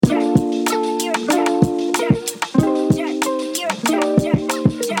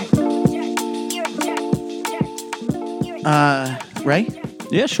Ray?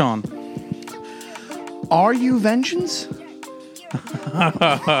 Yeah, Sean. Are you vengeance?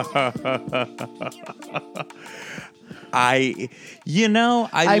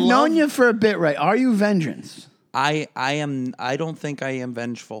 I've known you for a bit, Ray. Are you vengeance? I am. I don't think I am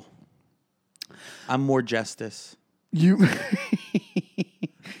vengeful. I'm more justice. You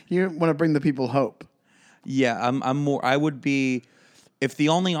you want to bring the people hope. Yeah, I'm more. I would be. If the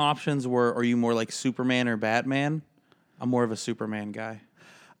only options were, are you more like Superman or Batman? I'm more of a Superman guy.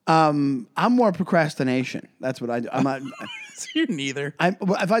 I'm more procrastination. That's what I do. I'm not. You're neither.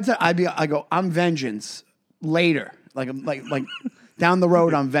 If I'd say I go, I'm vengeance later. Like down the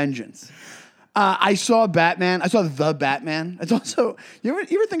road, I'm vengeance. I saw Batman. I saw the Batman. It's also you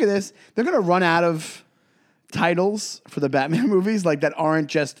ever think of this? They're gonna run out of titles for the Batman movies like that aren't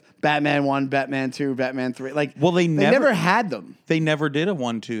just Batman 1, Batman 2, Batman 3. Like, well, they never had them. They never did a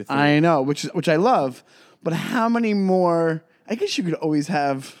 1, 2, 3. I know, which I love. But how many more? I guess you could always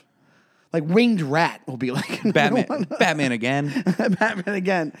have, like, Winged Rat will be like Batman. Batman again. Batman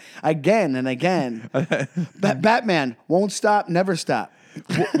again and again. Batman won't stop, never stop.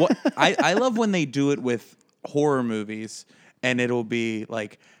 I love when they do it with horror movies, and it'll be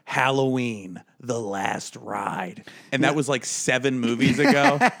like Halloween, The Last Ride. And that was like 7 movies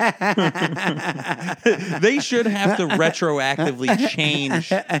ago. They should have to retroactively change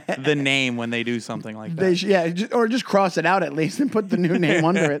the name when they do something like that. Or just cross it out at least and put the new name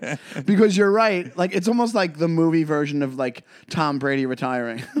under it. Because you're right. Like, it's almost like the movie version of like Tom Brady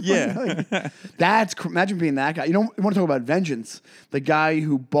retiring. Yeah. Imagine being that guy. You want to talk about vengeance. The guy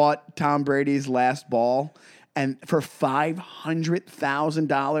who bought Tom Brady's last ball and for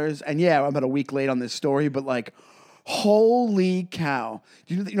 $500,000. And yeah, I'm about a week late on this story, but like, holy cow.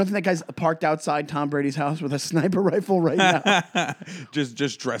 You don't think that guy's parked outside Tom Brady's house with a sniper rifle right now?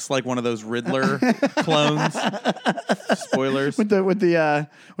 just dressed like one of those Riddler clones. Spoilers. With the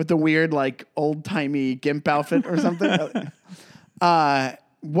weird, like, old-timey gimp outfit or something?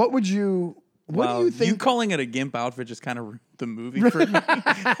 What do you think? You calling it a gimp outfit just kind of ruined the movie for me.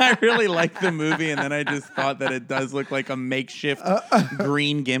 I really like the movie, and then I just thought that it does look like a makeshift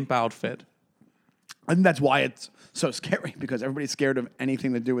green gimp outfit. And that's why it's so scary, because everybody's scared of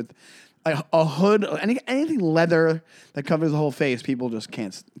anything to do with a hood, anything leather that covers the whole face. People just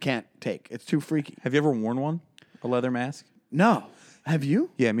can't take. It's too freaky. Have you ever worn one? A leather mask? No. Have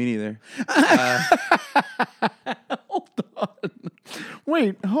you? Yeah, me neither. Hold on.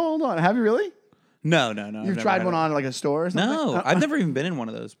 Wait, hold on. Have you really? No. You've tried one on like a store or something? No, I've never even been in one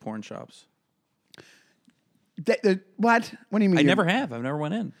of those porn shops. What? What do you mean? I never have. I've never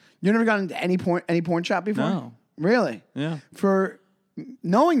went in. You've never gone into any porn shop before? No. Really? Yeah. For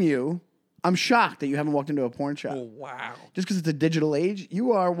knowing you, I'm shocked that you haven't walked into a porn shop. Oh, wow. Just because it's a digital age,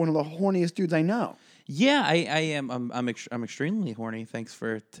 you are one of the horniest dudes I know. Yeah, I am. I'm extremely horny. Thanks.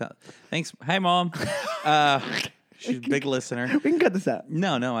 Hi, Mom. She's a big listener. We can cut this out.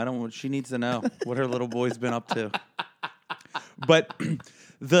 No, I don't. She needs to know what her little boy's been up to. But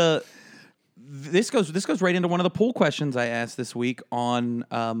this goes right into one of the poll questions I asked this week on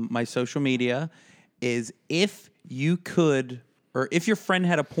my social media. Is if you could, or if your friend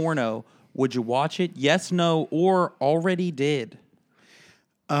had a porno, would you watch it? Yes, no, or already did?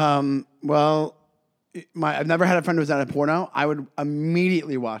 Well, I've never had a friend who's at a porno. I would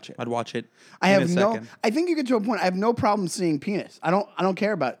immediately watch it. I'd watch it. I think you get to a point. I have no problem seeing penis. I don't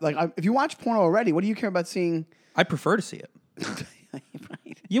care about it. Like, if you watch porno already, what do you care about seeing? I prefer to see it.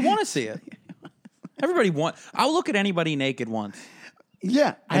 You want to see it. Everybody I'll look at anybody naked once.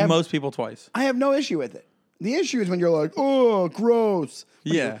 Yeah. Most people twice. I have no issue with it. The issue is when you're like, oh, gross.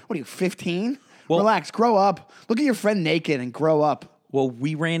 What are you, 15? Well, relax, grow up. Look at your friend naked and grow up. Well,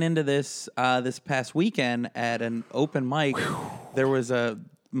 we ran into this this past weekend at an open mic. There was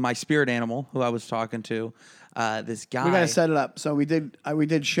my spirit animal who I was talking to. This guy. We got to set it up. So we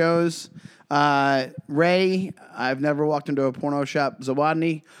did shows. Ray, I've never walked into a porno shop.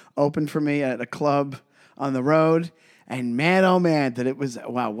 Zawadney opened for me at a club on the road. And man, oh man,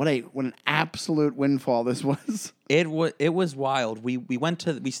 what an absolute windfall this was. It was wild.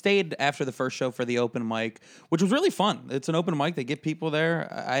 We stayed after the first show for the open mic, which was really fun. It's an open mic. They get people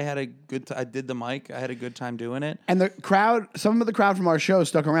there. I did the mic. I had a good time doing it. And the crowd, some of the crowd from our show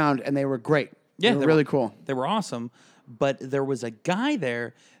stuck around and they were great. Yeah, they were really cool. They were awesome. But there was a guy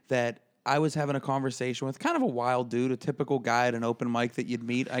there that I was having a conversation with, kind of a wild dude, a typical guy at an open mic that you'd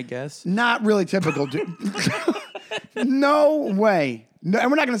meet, I guess. Not really typical, dude. No way. No, and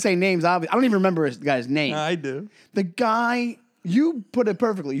we're not going to say names, obviously. I don't even remember this guy's name. I do. The guy, you put it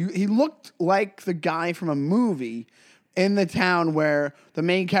perfectly. He looked like the guy from a movie in the town where the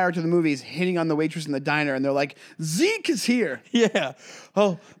main character of the movie is hitting on the waitress in the diner, and they're like, Zeke is here. Yeah.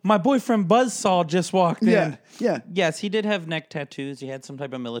 Oh, my boyfriend Buzzsaw just walked in. Yeah. Yes, he did have neck tattoos. He had some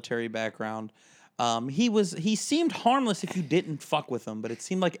type of military background. He seemed harmless if you didn't fuck with him, but it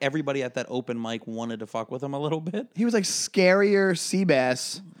seemed like everybody at that open mic wanted to fuck with him a little bit. He was like scarier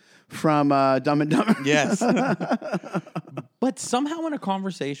Seabass from Dumb and Dumber. Yes. But somehow in a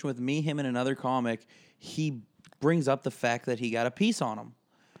conversation with me, him, and another comic, he brings up the fact that he got a piece on him.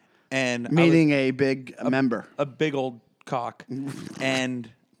 And Meaning a big member. A big old cock. And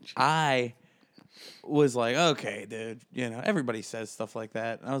I was like, okay, dude, everybody says stuff like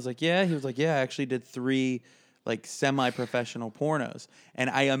that. And I was like, yeah. He was like, yeah, I actually did 3 like semi-professional pornos.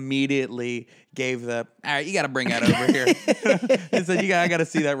 And I immediately gave all right, you got to bring that over here. He said, I got to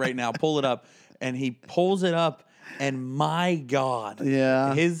see that right now. Pull it up. And he pulls it up. And my God.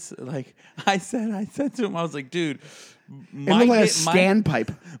 Yeah. I said to him, I was like, dude, It looked like a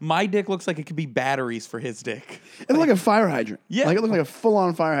standpipe. My dick looks like it could be batteries for his dick. It looked like a fire hydrant. Yeah. Like it looked like a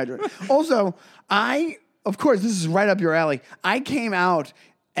full-on fire hydrant. Also, of course, this is right up your alley. I came out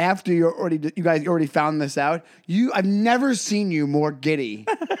after you guys already found this out. I've never seen you more giddy.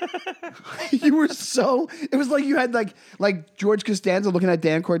 You were it was like you had like George Costanza looking at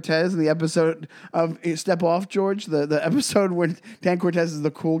Dan Cortez in the episode of Step Off George, the episode where Dan Cortez is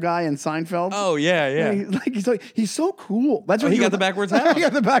the cool guy in Seinfeld. Oh, yeah. He's so cool. That's what he got the backwards hat. He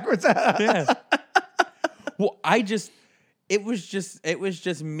got the backwards hat. Yeah. Well, it was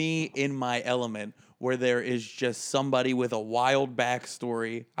just me in my element where there is just somebody with a wild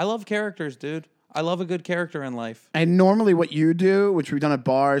backstory. I love characters, dude. I love a good character in life. And normally what you do, which we've done at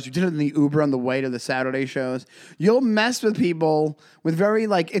bars, you did it in the Uber on the way to the Saturday shows, you'll mess with people with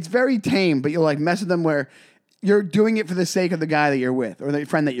it's very tame, but you'll like mess with them where you're doing it for the sake of the guy that you're with or the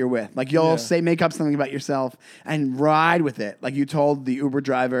friend that you're with. Like you'll make up something about yourself and ride with it. Like you told the Uber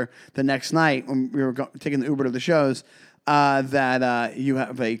driver the next night when we were taking the Uber to the shows, that you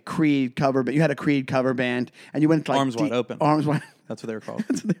have a Creed cover, but you had a Creed cover band, and you went to Arms Wide Open. Arms Wide. That's what they were called.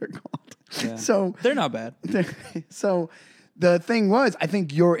 That's what they were called. Yeah. So they're not bad. So the thing was, I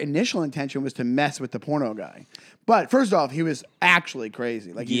think your initial intention was to mess with the porno guy, but first off, he was actually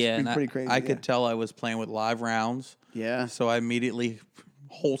crazy. Like he's pretty crazy. I could tell I was playing with live rounds. Yeah. So I immediately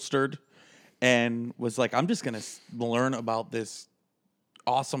holstered and was like, I'm just gonna learn about this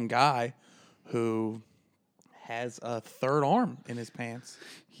awesome guy who has a third arm in his pants.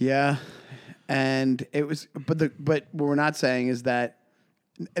 Yeah, and it was, but what we're not saying is that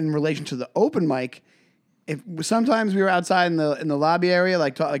in relation to the open mic, if sometimes we were outside in the lobby area,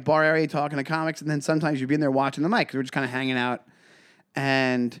 like bar area, talking to comics, and then sometimes you'd be in there watching the mic because we're just kind of hanging out.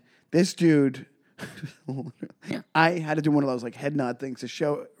 And this dude, I had to do one of those like head nod things to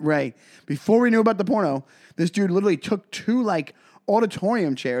show Ray before we knew about the porno. This dude literally took 2 like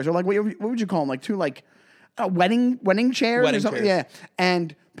auditorium chairs, or like what would you call them? Like 2 like wedding chairs or something. Chairs. Yeah,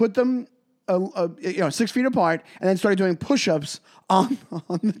 and put them 6 feet apart, and then started doing push-ups on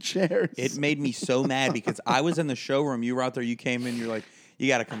the chairs. It made me so mad because I was in the showroom. You were out there. You came in. You're like, you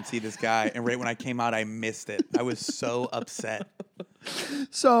got to come see this guy. And right when I came out, I missed it. I was so upset.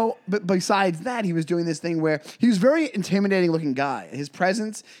 So, but besides that, he was doing this thing where he was a very intimidating looking guy. His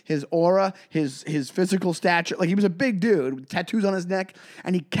presence, his aura, his physical stature, like he was a big dude with tattoos on his neck,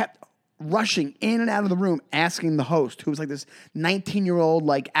 and he kept rushing in and out of the room, asking the host, who was like this 19-year-old,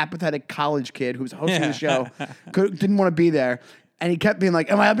 like apathetic college kid who was hosting the show, didn't want to be there, and he kept being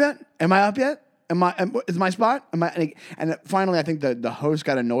like, "Am I up yet? Am I up yet? Is my spot? Am I?" And finally, I think the host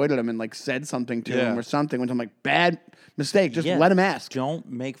got annoyed at him and like said something to him or something. Which I'm like, bad mistake. Just let him ask. Don't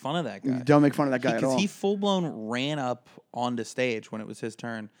make fun of that guy. Don't make fun of that guy at all. Because he full blown ran up onto stage when it was his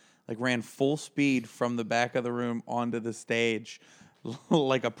turn, like ran full speed from the back of the room onto the stage.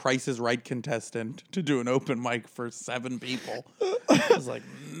 Like a Price is Right contestant to do an open mic for 7 people. I was like,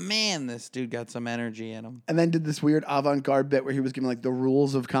 man, this dude got some energy in him. And then did this weird avant-garde bit where he was giving like the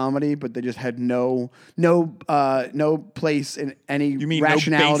rules of comedy, but they just had no place in any You mean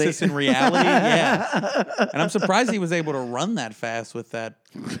rationality. no basis in reality? Yeah. And I'm surprised he was able to run that fast with that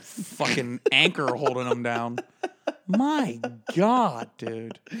fucking anchor holding him down. My God,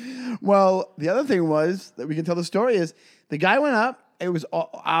 dude. Well, the other thing was that we can tell the story is the guy went up. It was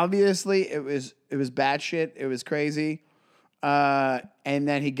obviously it was batshit. It was crazy, and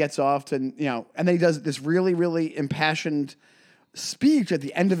then he gets off to and then he does this really really impassioned speech at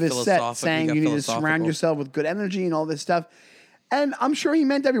the end of his set, saying you need to surround yourself with good energy and all this stuff. And I'm sure he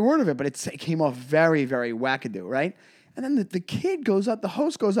meant every word of it, but it came off very very wackadoo, right? And then the kid goes up, the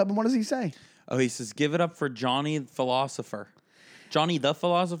host goes up, and what does he say? Oh, he says, "Give it up for Johnny the Philosopher." Johnny the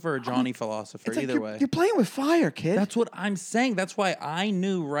Philosopher or Johnny Philosopher, It's either like way. you're playing with fire, kid. That's what I'm saying. That's why I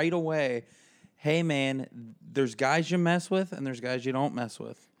knew right away, hey, man, there's guys you mess with and there's guys you don't mess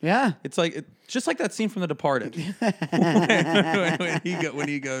with. Yeah. It's like just like that scene from The Departed. when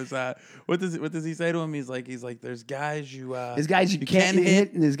he goes, what does he say to him? He's like, there's guys there's guys you can't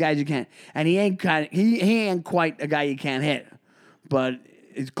hit, and there's guys you can't. And he ain't quite a guy you can't hit, but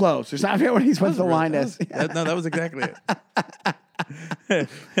it's close. Or something. What he's supposed to line us. No, that was exactly it.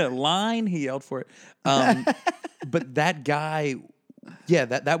 Line, he yelled for it. But that guy, yeah,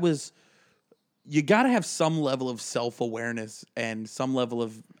 that was. You got to have some level of self-awareness and some level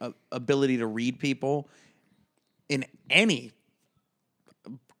of ability to read people in any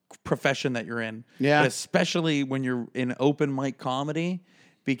profession that you're in. Yeah. But especially when you're in open mic comedy,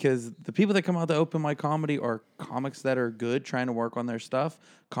 because the people that come out to open mic comedy are comics that are good, trying to work on their stuff,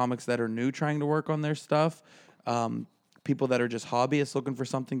 comics that are new, trying to work on their stuff, people that are just hobbyists looking for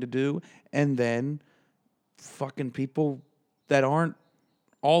something to do, and then fucking people that aren't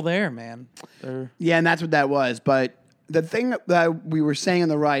all there, man. Yeah, and that's what that was. But the thing that we were saying on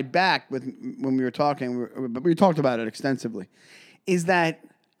the ride back when we were talking, we talked about it extensively, is that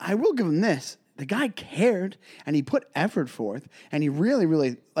I will give him this. The guy cared, and he put effort forth, and he really,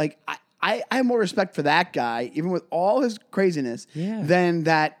 really, like, I have more respect for that guy, even with all his craziness, than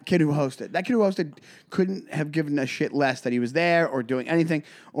that kid who hosted. That kid who hosted couldn't have given a shit less that he was there or doing anything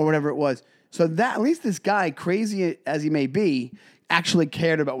or whatever it was. So that, at least this guy, crazy as he may be, actually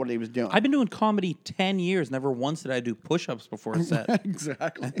cared about what he was doing. I've been doing comedy 10 years. Never once did I do push-ups before a set.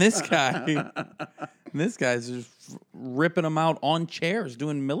 Exactly. And this guy's just ripping them out on chairs,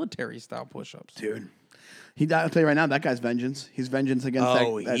 doing military-style push-ups. Dude. I'll tell you right now, that guy's vengeance. He's vengeance against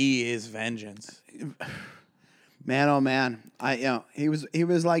that. He is vengeance. Man, oh man. He was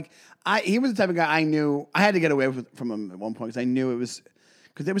the type of guy I knew. I had to get away from him at one point because I knew it was,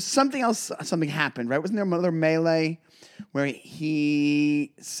 because there was something else, something happened, right? Wasn't there another melee where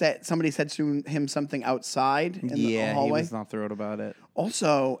somebody said to him something outside in the hallway? He was not thrilled about it.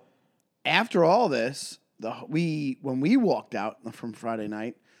 Also, after all this, when we walked out from Friday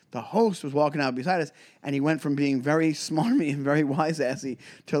night, the host was walking out beside us, and he went from being very smarmy and very wise-assy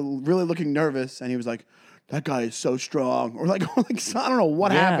to really looking nervous, and he was like, that guy is so strong. Or like I don't know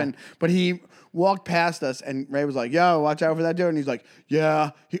what happened, but he walked past us, and Ray was like, yo, watch out for that dude. And he's like,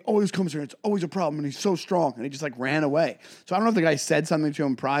 yeah, he always comes here. It's always a problem, and he's so strong. And he just ran away. So I don't know if the guy said something to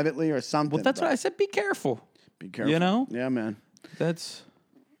him privately or something. Well, that's what I said. Be careful. Be careful. You know? Yeah, man. That's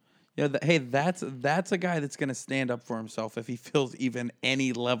a guy that's going to stand up for himself if he feels even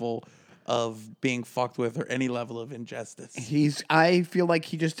any level of being fucked with or any level of injustice. I feel like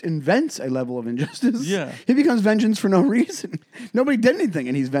he just invents a level of injustice. Yeah. He becomes vengeance for no reason. Nobody did anything,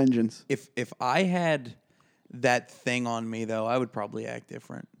 and he's vengeance. If I had that thing on me, though, I would probably act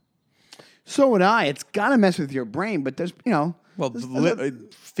different. So would I. It's got to mess with your brain, but there's,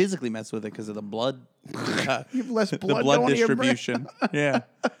 physically mess with it because of the blood. You have less blood. The blood distribution. Yeah.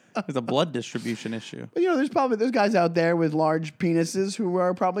 There's a blood distribution issue. But, there's guys out there with large penises who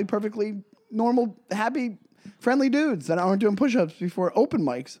are probably perfectly normal, happy, friendly dudes that aren't doing push-ups before open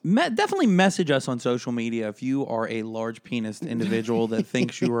mics. Definitely message us on social media if you are a large penis individual that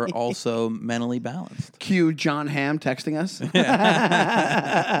thinks you are also mentally balanced. Cue John Hamm texting us.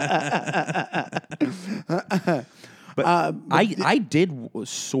 But I did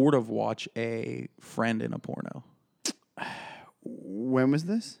sort of watch a friend in a porno. When was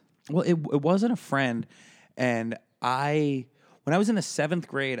this? Well, it wasn't a friend, and when I was in the 7th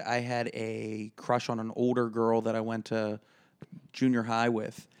grade, I had a crush on an older girl that I went to junior high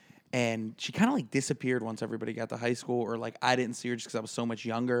with, and she kind of disappeared once everybody got to high school, or I didn't see her just because I was so much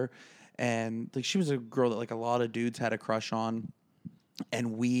younger, and she was a girl that a lot of dudes had a crush on,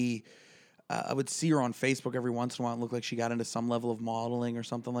 and I would see her on Facebook every once in a while. It looked like she got into some level of modeling or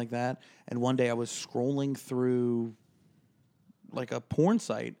something like that, and one day I was scrolling through a porn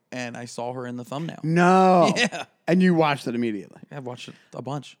site, and I saw her in the thumbnail. No. Yeah. And you watched it immediately. I've watched it a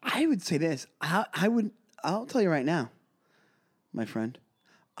bunch. I would say this. I'll tell you right now, my friend,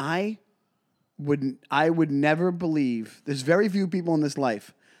 I would never believe, there's very few people in this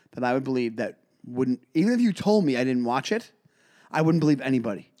life that I would believe that wouldn't, even if you told me I didn't watch it, I wouldn't believe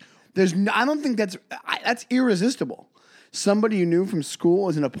anybody. I don't think that's irresistible. Somebody you knew from school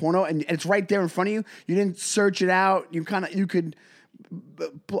is in a porno, and it's right there in front of you. You didn't search it out. You could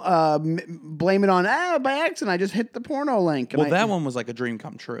blame it on by accident. I just hit the porno link. Well, that one was like a dream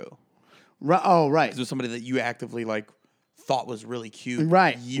come true. Oh, right. It was somebody that you actively thought was really cute,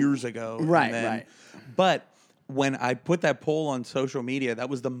 right, years ago, right. But when I put that poll on social media, that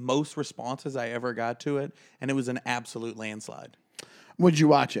was the most responses I ever got to it, and it was an absolute landslide. Would you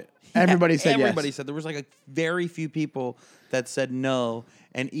watch it? Everybody said yes. Everybody said there was like a very few people that said no,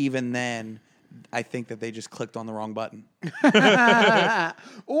 and even then, I think that they just clicked on the wrong button.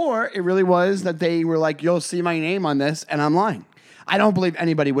 Or it really was that they were like, "You'll see my name on this," and I'm lying. I don't believe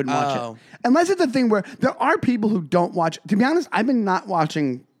anybody wouldn't watch it unless it's a thing where there are people who don't watch. To be honest, I've been not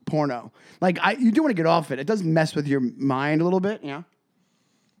watching porno. Like you do want to get off it. It does mess with your mind a little bit, yeah.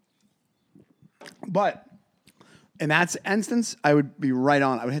 But in that instance, I would be right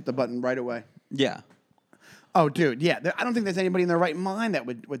on. I would hit the button right away. Yeah. Oh, dude, yeah. I don't think there's anybody in their right mind that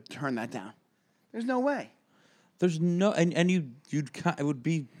would turn that down. There's no way. There's no, and it would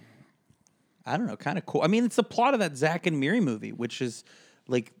be, I don't know, kind of cool. I mean, it's the plot of that Zack and Miri movie, which is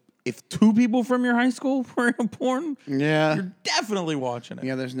like, if two people from your high school were in a porn, you're definitely watching it.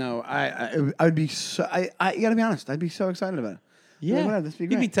 Yeah, there's no, I would be so, I gotta be honest, I'd be so excited about it. Yeah. Like, whatever, this would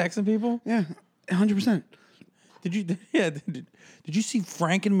be great. You'd be texting people? Yeah, 100%. Did you see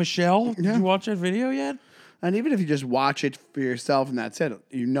Frank and Michelle? Did you watch that video yet? And even if you just watch it for yourself and that's it,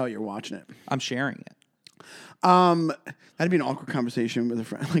 you know you're watching it. I'm sharing it. That'd be an awkward conversation with a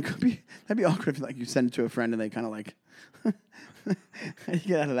friend. Like, that'd be awkward if like you send it to a friend and they kind of like, how do you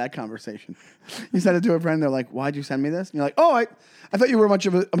get out of that conversation? You send it to a friend, they're like, "Why'd you send me this?" And you're like, "Oh, I thought you were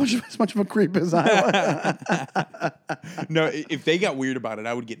as much of a creep as I was." No, if they got weird about it,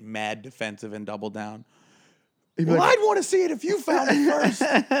 I would get mad defensive and double down. Well, I'd want to see it if you found it first.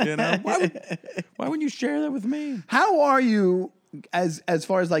 You know, why wouldn't you share that with me? How are you as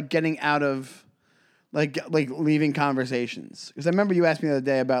far as like getting out of like leaving conversations? Because I remember you asked me the other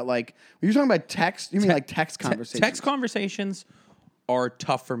day about like, were you talking about text? You mean like text conversations? Text conversations are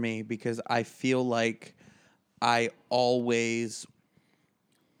tough for me because I feel like I always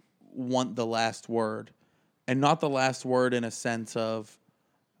want the last word, and not the last word in a sense of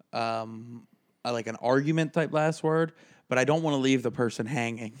like an argument type last word, but I don't want to leave the person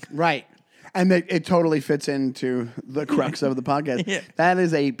hanging. Right. And it totally fits into the crux of the podcast. Yeah. That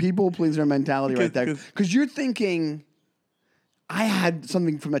is a people pleaser mentality right there. Because you're thinking, I had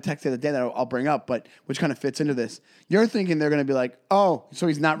something from a text the other day that I'll bring up, but which kind of fits into this. You're thinking they're going to be like, "Oh, so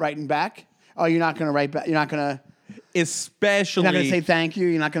he's not writing back? Oh, you're not going to write back? You're not going to..." Especially, you're not going to say thank you.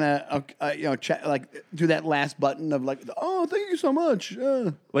 You're not going to, like do that last button of like, "Oh, thank you so much."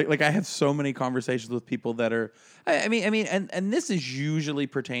 Like I have so many conversations with people that are, I mean, and this is usually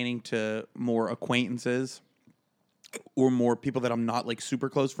pertaining to more acquaintances or more people that I'm not like super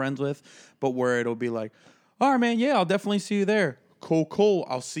close friends with, but where it'll be like, "All right, man, yeah, I'll definitely see you there. Cool.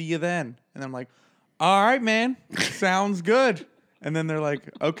 I'll see you then." And I'm like, "All right, man, sounds good." And then they're like,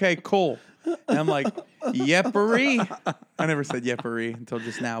 "Okay, cool." And I'm like, "Yeppery." I never said yeppery until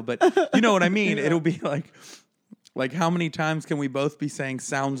just now, but you know what I mean. Yeah. It'll be like how many times can we both be saying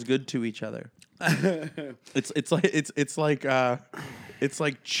 "sounds good" to each other? It's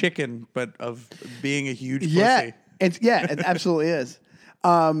like chicken, but of being a huge pussy. It absolutely is.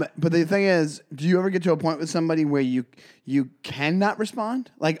 But the thing is, do you ever get to a point with somebody where you cannot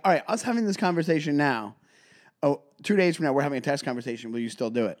respond? Like, all right, us having this conversation now. Oh, 2 days from now, we're having a text conversation. Will you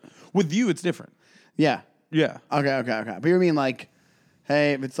still do it? With you, it's different. Yeah. Yeah. Okay. But you mean like,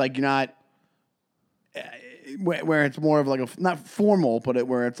 hey, if it's like you're not, where it's more of like not formal, but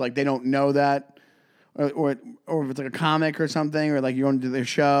where it's like they don't know that, or if it's like a comic or something, or like you want to do their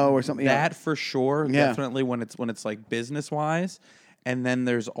show or something. That for sure, yeah. Definitely when it's like business wise, and then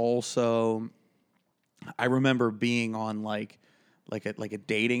there's also, I remember being on like a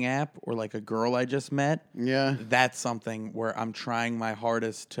dating app or like a girl I just met. Yeah. That's something where I'm trying my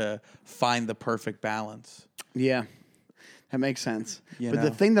hardest to find the perfect balance. Yeah. That makes sense. But the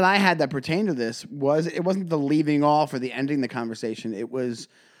thing that I had that pertained to this was, it wasn't the leaving off or the ending the conversation. It was,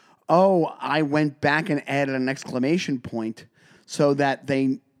 I went back and added an exclamation point so that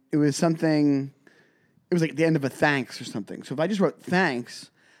it was like the end of a thanks or something. So if I just wrote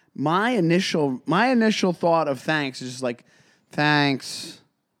thanks, my initial thought of thanks is just like, thanks.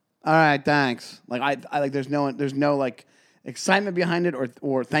 All right, thanks. Like I like there's no like excitement behind it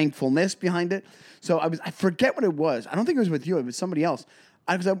or thankfulness behind it. So I forget what it was. I don't think it was with you. It was somebody else.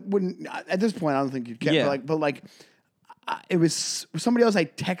 Because I wouldn't at this point. I don't think you'd get. Yeah. But it was somebody else. I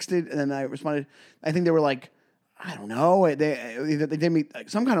texted and then I responded. I think they were like, I don't know. They did me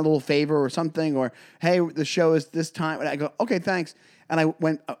some kind of little favor or something, or hey, the show is this time. And I go, okay, thanks. And I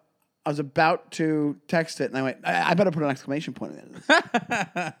went. I was about to text it, and I went, I better put an exclamation point in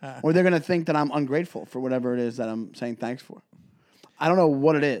it. Or they're going to think that I'm ungrateful for whatever it is that I'm saying thanks for. I don't know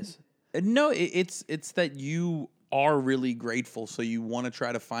what it is. No, it's that you are really grateful, so you want to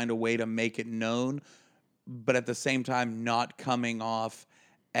try to find a way to make it known, but at the same time not coming off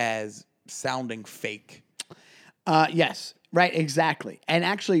as sounding fake. Yes. Right, exactly. And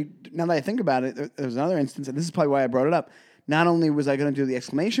actually, now that I think about it, there's another instance, and this is probably why I brought it up. Not only was I going to do the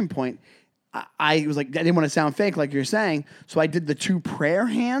exclamation point, I was like, I didn't want to sound fake like you're saying, so I did the 2 prayer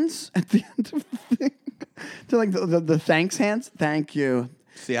hands at the end of the thing. To like the thanks hands. Thank you.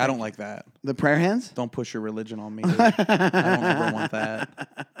 See, I don't like that. The prayer hands? Don't push your religion on me, dude. I don't ever want that.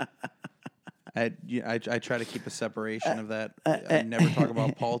 I try to keep a separation of that. I never talk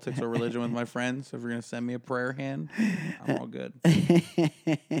about politics or religion with my friends. If you're going to send me a prayer hand, I'm all good.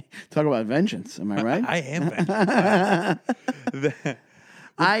 Talk about vengeance. Am I right? I am vengeance.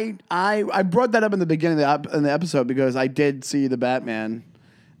 I brought that up in the beginning of the episode because I did see the Batman,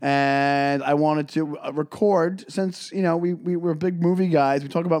 and I wanted to record since we're big movie guys. We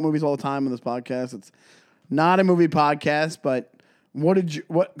talk about movies all the time on this podcast. It's not a movie podcast, but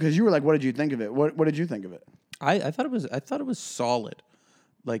because you were like, what did you think of it? What did you think of it? I thought it was solid,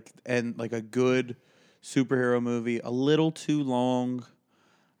 like a good superhero movie. A little too long.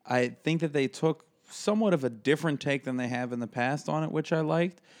 I think that they took somewhat of a different take than they have in the past on it, which I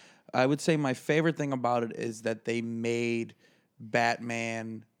liked. I would say my favorite thing about it is that they made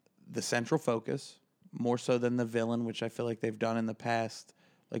Batman the central focus more so than the villain, which I feel like they've done in the past,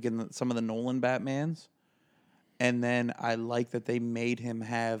 like in some of the Nolan Batmans. And then I like that they made him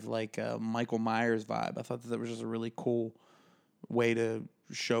have like a Michael Myers vibe. I thought that was just a really cool way to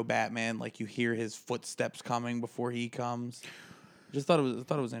show Batman. Like you hear his footsteps coming before he comes. Just thought it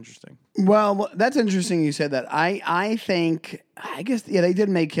was interesting. Well, that's interesting you said that. I guess they did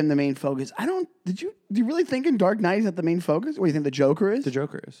make him the main focus. Do you really think in Dark Knight he's not the main focus? Or do you think the Joker is? The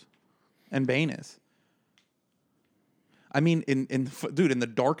Joker is. And Bane is. I mean, in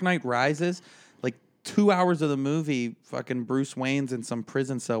The Dark Knight Rises, like 2 hours of the movie, fucking Bruce Wayne's in some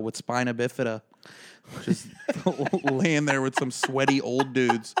prison cell with spina bifida, just laying there with some sweaty old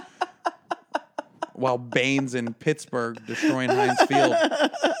dudes, while Bane's in Pittsburgh destroying Heinz Field.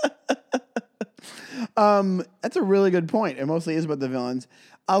 That's a really good point. It mostly is about the villains.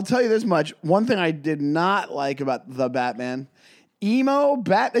 I'll tell you this much. One thing I did not like about the Batman,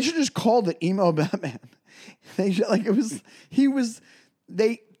 they should just called it emo Batman. They should,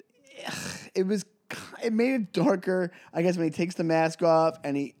 it made it darker, I guess, when he takes the mask off,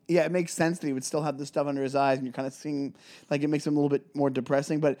 and it makes sense that he would still have this stuff under his eyes, and you're kind of seeing, like, it makes him a little bit more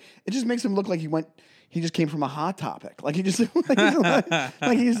depressing, but it just makes him look like he just came from a Hot Topic. Like, he just, he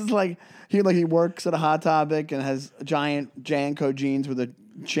works at a Hot Topic and has giant Janko jeans with a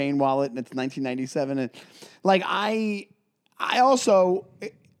chain wallet, and it's 1997, and, like, I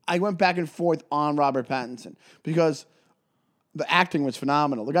went back and forth on Robert Pattinson, because the acting was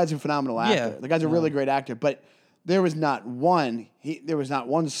phenomenal. The guy's a phenomenal actor. Yeah. The guy's a really great actor. But there was not one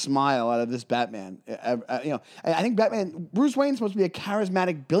smile out of this Batman. I think Bruce Wayne's supposed to be a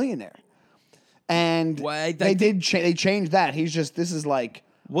charismatic billionaire, and they changed that. He's just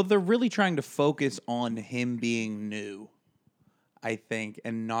Well, they're really trying to focus on him being new, I think,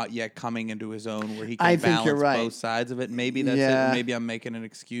 and not yet coming into his own where he can balance both sides of it. Maybe that's it. Or maybe I'm making an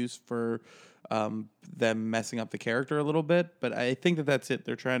excuse for them messing up the character a little bit, but I think that's it.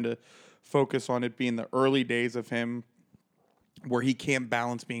 They're trying to focus on it being the early days of him where he can't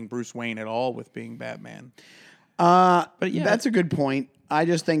balance being Bruce Wayne at all with being Batman. But yeah, that's a good point. I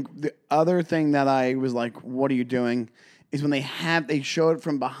just think the other thing that I was like, what are you doing, is when they show it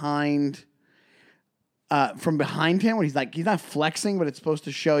from behind him, when he's not flexing, but it's supposed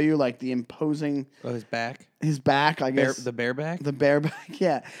to show you like the imposing his back. His back, I guess. The bareback? The bareback,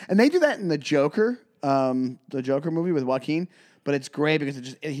 yeah. And they do that in the Joker movie with Joaquin, but it's great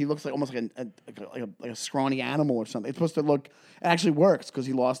because he looks like almost like a scrawny animal or something. It's supposed to look, it actually works because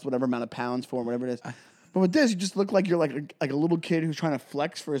he lost whatever amount of pounds for him, whatever it is. But with this, you just look like you're like a little kid who's trying to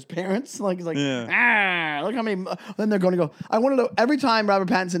flex for his parents. Like he's like, look how many. Then they're going to go. I wanted to every time Robert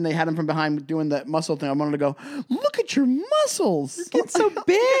Pattinson they had him from behind doing that muscle thing. I wanted to go, look at your muscles. You're getting so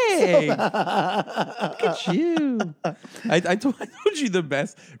big. Look at you. I told you the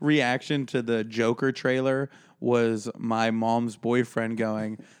best reaction to the Joker trailer was my mom's boyfriend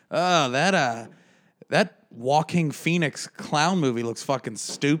going, "Oh, that Walking Phoenix clown movie looks fucking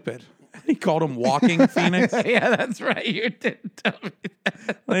stupid." He called him Walking Phoenix. Yeah, that's right. You did tell me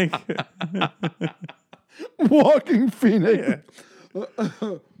that. Like, Walking Phoenix.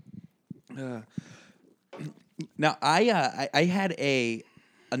 Now, I had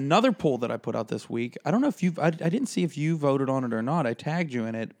another poll that I put out this week. I don't know if I didn't see if you voted on it or not. I tagged you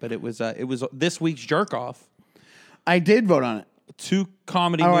in it, but it was this week's Jerk Off. I did vote on it. Two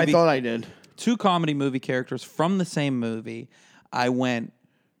comedy. I thought I did. Two comedy movie characters from the same movie. I went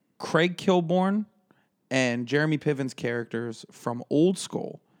Craig Kilborn and Jeremy Piven's characters from Old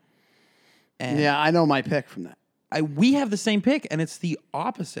School. And yeah, I know my pick from that. we have the same pick, and it's the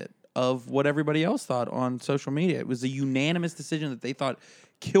opposite of what everybody else thought on social media. It was a unanimous decision that they thought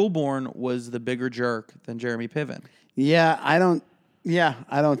Kilborn was the bigger jerk than Jeremy Piven. Yeah, I don't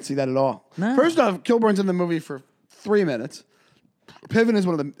see that at all. No. First off, Kilborn's in the movie for 3 minutes. Piven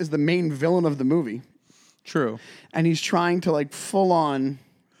is the main villain of the movie. True. And he's trying to like full on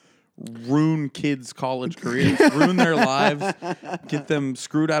ruin kids' college careers, ruin their lives, get them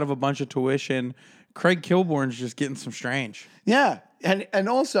screwed out of a bunch of tuition. Craig Kilborn's just getting some strange. Yeah. And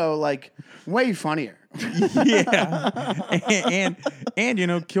also like way funnier. Yeah. And you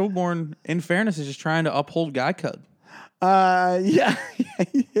know, Kilborn, in fairness, is just trying to uphold guy code. Yeah,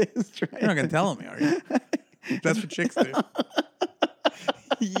 he is trying. You're not gonna tell him, are you? That's what chicks do.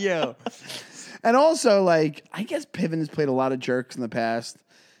 Yo. And also, like, I guess Piven has played a lot of jerks in the past,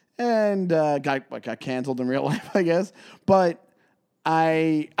 and got canceled in real life, I guess. But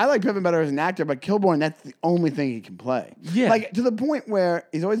I like Piven better as an actor, but Kilborn, that's the only thing he can play. Yeah. Like, to the point where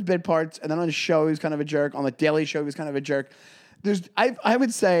he's always bit parts, and then on the show, he's kind of a jerk. On the Daily Show, he's kind of a jerk. I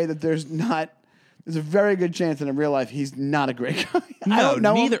would say that there's a very good chance that in real life, he's not a great guy. No,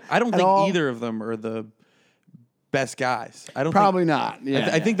 neither. I don't think all. either of them are the best guys. I don't Probably think, not. Yeah,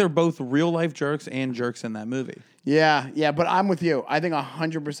 I think they're both real life jerks and jerks in that movie. Yeah, but I'm with you. I think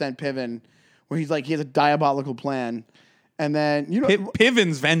 100% Piven, where he's like, he has a diabolical plan. And then, you know,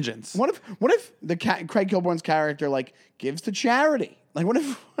 Piven's vengeance. What if Craig Kilborn's character like gives to charity? Like what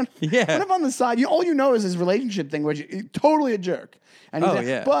if on the side, all you know is his relationship thing, which is totally a jerk. And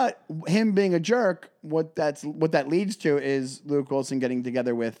but him being a jerk, what that leads to is Luke Wilson getting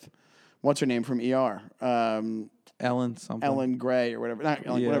together with what's her name from ER, Ellen Gray or whatever, not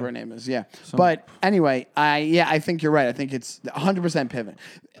Ellen, whatever her name is. Yeah, but anyway, I think you're right. I think it's 100% Piven.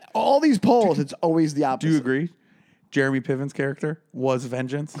 All these polls, it's always the opposite. Do you agree? Jeremy Piven's character was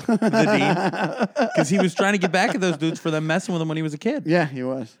vengeance, the dean, because he was trying to get back at those dudes for them messing with him when he was a kid. Yeah, he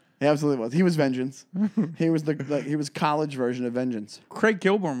was. He absolutely was. He was vengeance. He was he was college version of vengeance. Craig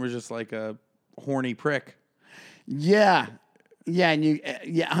Kilborn was just like a horny prick. Yeah, and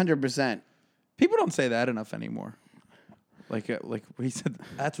 100%. People don't say that enough anymore. Like he said,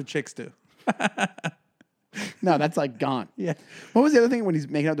 that's what chicks do. No, that's like gone. Yeah. What was the other thing when he's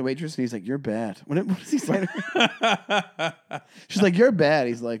making out the waitress and he's like, "You're bad." What does he say? She's like, "You're bad."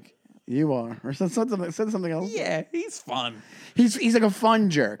 He's like, "You are," or said something else. Yeah, he's fun. He's like a fun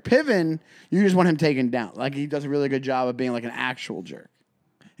jerk. Piven, you just want him taken down. Like he does a really good job of being like an actual jerk.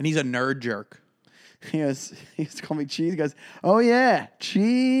 And he's a nerd jerk. He used to call me cheese. He goes, "Oh yeah,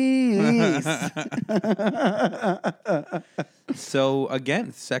 cheese." So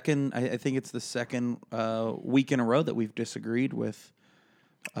again, I think it's the second week in a row that we've disagreed with.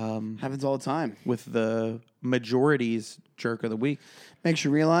 Happens all the time with the majority's jerk of the week. Makes you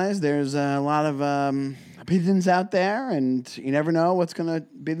realize there's a lot of opinions out there, and you never know what's going to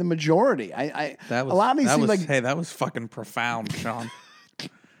be the majority. A lot of these seem like hey, that was fucking profound, Sean.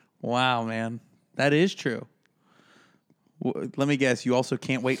 Wow, man. That is true. Let me guess. You also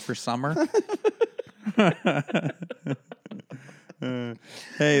can't wait for summer? I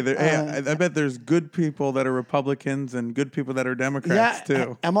bet there's good people that are Republicans and good people that are Democrats,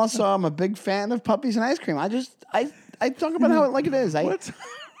 too. I'm a big fan of puppies and ice cream. I talk about how it is.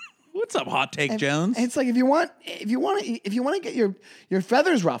 What's up, Hot Take Jones? It's like if you want to get your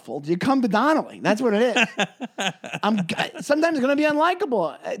feathers ruffled, you come to Donnelly. That's what it is. Sometimes it's going to be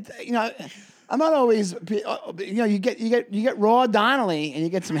unlikable. I'm not always. You get raw Donnelly, and you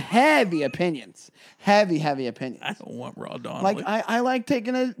get some heavy opinions. Heavy opinions. I don't want raw Donnelly. Like I like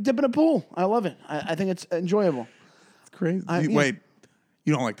taking a dip in a pool. I love it. I think it's enjoyable. It's crazy. Wait,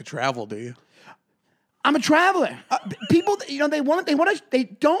 you don't like to travel, do you? I'm a traveler. People, they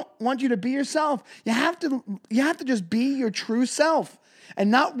don't want you to be yourself. You have to just be your true self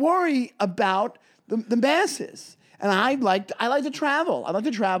and not worry about the masses. And I like to travel. I like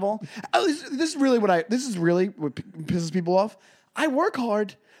to travel. This is really what pisses people off. I work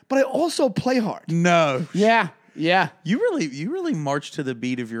hard, but I also play hard. No. Yeah. You really march to the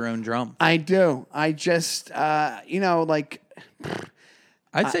beat of your own drum. I do. I just I'd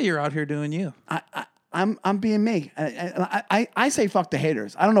say you're out here doing you. I'm being me. I say fuck the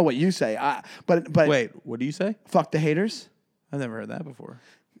haters. I don't know what you say. But wait, what do you say? Fuck the haters. I've never heard that before.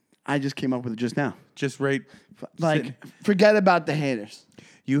 I just came up with it just now. Just right. Forget about the haters.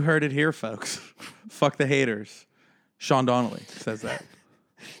 You heard it here, folks. Fuck the haters. Sean Donnelly says that.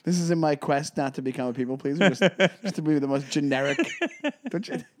 This is in my quest not to become a people pleaser, just to be the most generic.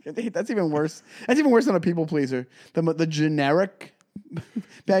 That's even worse. That's even worse than a people pleaser. The generic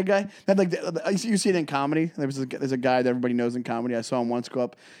Bad guy. That like you see it in comedy. There's a guy that everybody knows in comedy. I saw him once go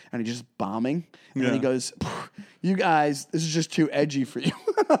up and he's just bombing, and then he goes, "You guys, this is just too edgy for you."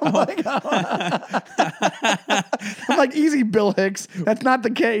 I'm like, easy, Bill Hicks. That's not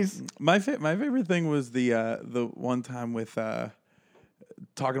the case. My favorite thing was the one time with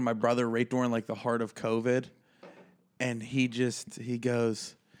talking to my brother right during like the heart of COVID, and he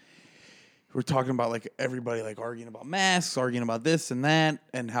goes. We're talking about like everybody like arguing about masks, arguing about this and that,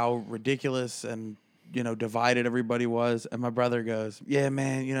 and how ridiculous and divided everybody was. And my brother goes, "Yeah,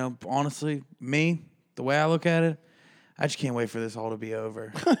 man, honestly, the way I look at it, I just can't wait for this all to be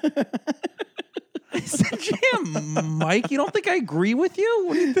over." I said, "Yeah, Mike, you don't think I agree with you?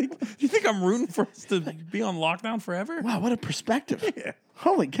 What do you think? Do you think I'm rooting for us to be on lockdown forever?" Wow, what a perspective! Yeah.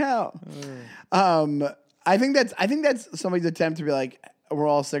 Holy cow! I think that's somebody's attempt to be like, we're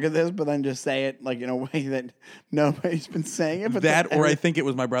all sick of this, but then just say it like in a way that nobody's been saying it. But or I think it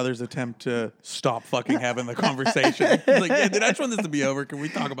was my brother's attempt to stop fucking having the conversation. He's like, "Yeah, dude, I just want this to be over. Can we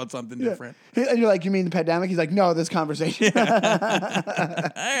talk about something different?" And you're like, "You mean the pandemic?" He's like, "No, this conversation."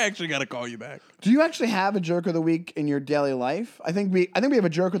 I actually got to call you back. Do you actually have a jerk of the week in your daily life? I think we have a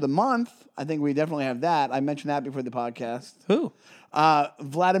jerk of the month. I think we definitely have that. I mentioned that before the podcast. Who?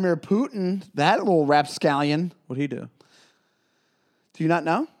 Vladimir Putin, that little rapscallion. What'd he do? Do you not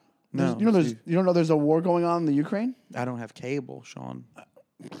know? No. You don't know there's a war going on in the Ukraine? I don't have cable, Sean.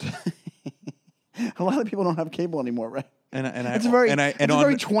 A lot of people don't have cable anymore, right? It's a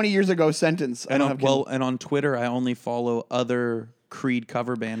very 20 years ago sentence. And on Twitter, I only follow other Creed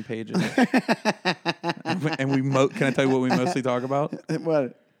cover band pages. And can I tell you what we mostly talk about?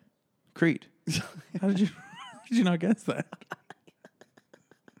 What? Creed. How did you not guess that?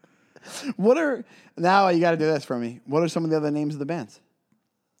 Now you got to do this for me. What are some of the other names of the bands?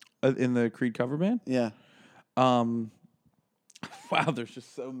 In the Creed cover band? Yeah. Wow, there's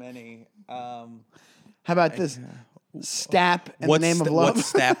just so many. How about this? Stap in the Name of Love. What's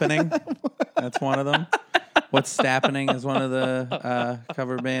Stappening? That's one of them. What's Stappening is one of the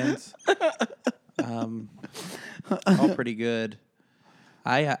cover bands. All pretty good.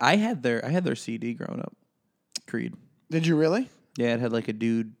 I had their CD growing up. Creed. Did you really? Yeah, it had like a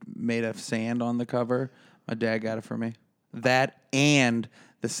dude made of sand on the cover. My dad got it for me. That, and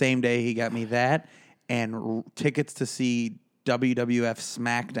the same day he got me that and tickets to see WWF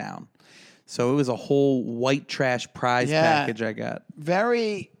SmackDown. So it was a whole white trash prize package I got.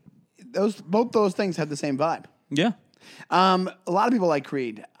 Both those things have the same vibe. Yeah. A lot of people like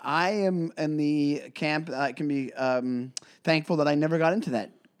Creed. I am in the camp that I can be thankful that I never got into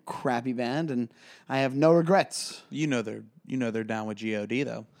that crappy band, and I have no regrets. They're down with G.O.D.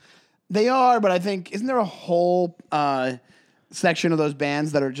 though. They are, but I think isn't there a whole section of those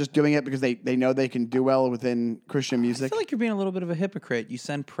bands that are just doing it because they know they can do well within Christian music? I feel like you're being a little bit of a hypocrite. You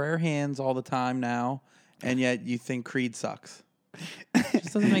send prayer hands all the time now, and yet you think Creed sucks. It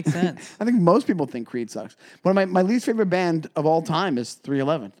just doesn't make sense. I think most people think Creed sucks. One of my least favorite band of all time is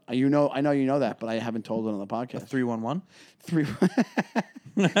 311. I know you know that, but I haven't told it on the podcast. 311?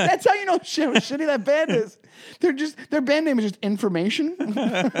 That's how you know how shitty that band is. Their band name is just Information.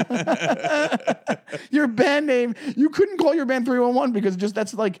 Your band name, you couldn't call your band 311 because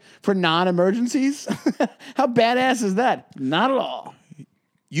that's like for non-emergencies. How badass is that? Not at all.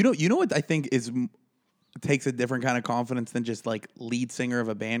 You know what I think takes a different kind of confidence than just like lead singer of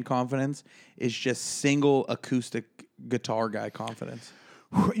a band confidence is just single acoustic guitar guy confidence.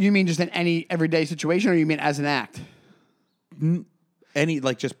 You mean just in any everyday situation, or you mean as an act? Any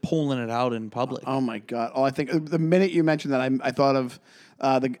like just pulling it out in public. Oh my God! I think the minute you mentioned that, I thought of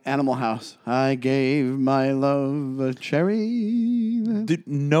the Animal House. I gave my love a cherry. Dude,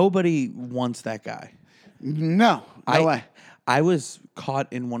 nobody wants that guy. No way. I was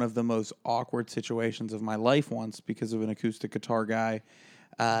caught in one of the most awkward situations of my life once because of an acoustic guitar guy.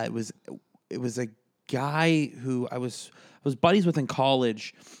 It was a guy who I was buddies with in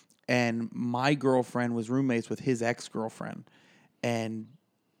college, and my girlfriend was roommates with his ex-girlfriend, and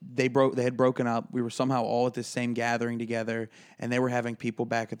they had broken up. We were somehow all at this same gathering together, and they were having people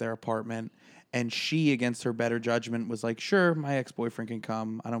back at their apartment. And she, against her better judgment, was like, "Sure, my ex-boyfriend can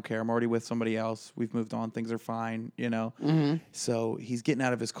come. I don't care. I'm already with somebody else. We've moved on. Things are fine, you know." Mm-hmm. So he's getting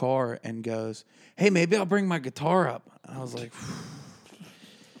out of his car and goes, "Hey, maybe I'll bring my guitar up." And I was like,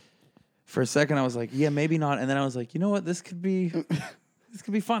 for a second, I was like, "Yeah, maybe not." And then I was like, "You know what? This could be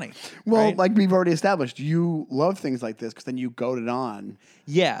funny." Well, right? Like we've already established, you love things like this because then you goad it on.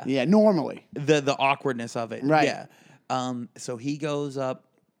 Yeah, yeah. Normally, the awkwardness of it, right? Yeah. So he goes up.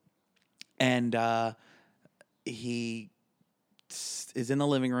 And he is in the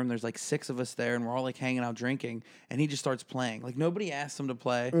living room. There's like 6 of us there, and we're all like hanging out drinking. And he just starts playing. Like nobody asked him to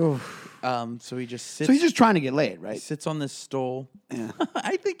play. So he just sits. So he's just trying to get laid, right? He sits on this stool. Yeah.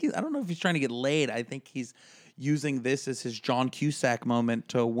 I don't know if he's trying to get laid. I think he's using this as his John Cusack moment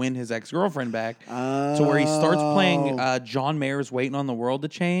to win his ex-girlfriend back. To where he starts playing John Mayer's "Waiting on the World to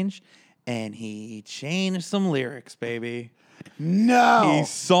Change," and he changed some lyrics, baby. No. He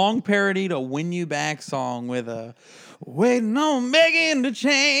song parodied a "Win You Back" song with a "Waiting on Megan to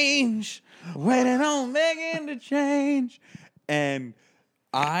change, waiting on Megan to change," and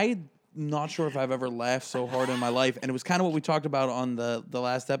I'm not sure if I've ever laughed so hard in my life. And it was kind of what we talked about on the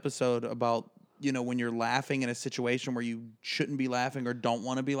last episode about, you know, when you're laughing in a situation where you shouldn't be laughing or don't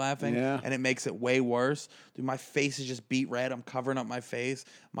want to be laughing, and it makes it way worse. Dude, my face is just beet red. I'm covering up my face.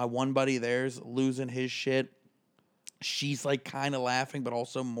 My one buddy there's losing his shit. She's like kind of laughing, but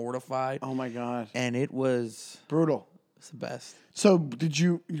also mortified. Oh my God. And it was brutal. It's the best. So did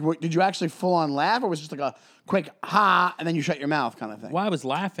you actually full on laugh, or was it just like a quick ha and then you shut your mouth kind of thing? Well, I was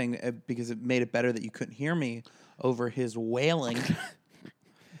laughing because it made it better that you couldn't hear me over his wailing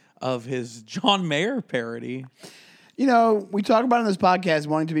of his John Mayer parody. You know, we talk about in this podcast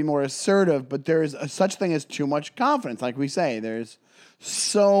wanting to be more assertive, but there's a such thing as too much confidence. Like we say, there's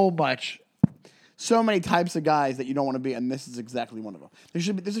so many types of guys that you don't want to be, and this is exactly one of them. This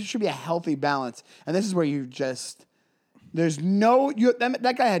should be a healthy balance, and this is where you just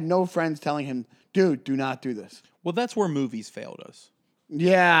that guy had no friends telling him, dude, do not do this. Well, that's where movies failed us.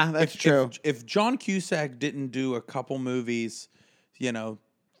 Yeah, that's true. If John Cusack didn't do a couple movies,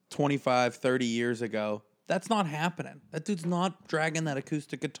 25, 30 years ago, that's not happening. That dude's not dragging that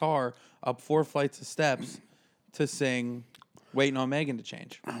acoustic guitar up 4 flights of steps to sing "Waiting on Megan to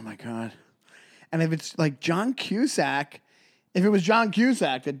Change." Oh my God. And if it's like John Cusack, if it was John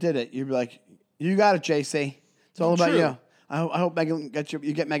Cusack that did it, you'd be like, you got it, JC. It's all about you. I hope Megan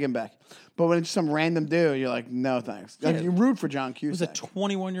you get Megan back. But when it's some random dude, you're like, no thanks. Yeah. You root for John Cusack. It was a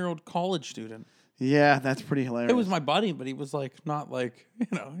 21-year-old college student. Yeah, that's pretty hilarious. It was my buddy, but he was like not like, he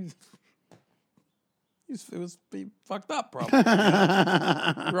fucked up probably.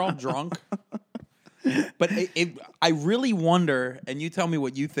 We were all drunk. But I really wonder, and you tell me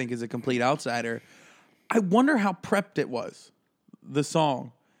what you think as a complete outsider, I wonder how prepped it was, the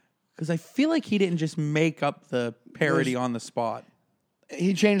song. Because I feel like he didn't just make up the parody on the spot.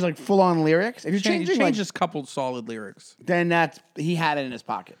 He changed like full on lyrics. If you're changing changed just a couple solid lyrics, then he had it in his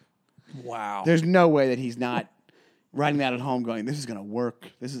pocket. Wow. There's no way that he's not writing that at home going, this is going to work.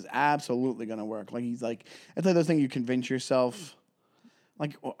 This is absolutely going to work. Like he's like, it's like those things you convince yourself.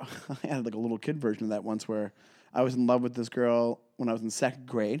 Like I had like a little kid version of that once where I was in love with this girl when I was in 2nd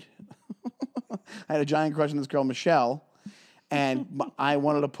grade. I had a giant crush on this girl, Michelle. And I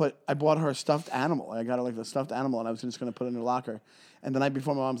bought her a stuffed animal. I got her like the stuffed animal, and I was just going to put it in her locker. And the night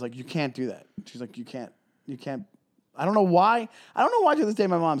before, my mom's like, you can't do that. She's like, you can't. I don't know why. I don't know why to this day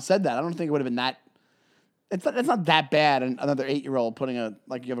my mom said that. I don't think it would have been that. It's not that bad. And another 8-year-old putting you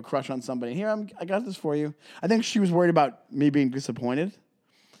have a crush on somebody. Here, I got this for you. I think she was worried about me being disappointed.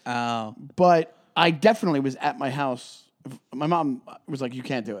 Oh. But I definitely was at my house. My mom was like, you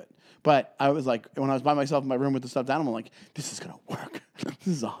can't do it. But I was like, when I was by myself in my room with the stuffed animal, I'm like, this is going to work.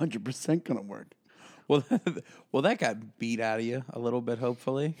 This is 100% going to work. Well, that got beat out of you a little bit,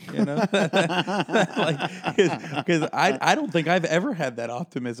 hopefully. Because I don't think I've ever had that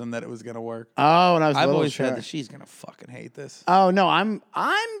optimism that it was going to work. Oh, and I've always said that she's going to fucking hate this. Oh no, I'm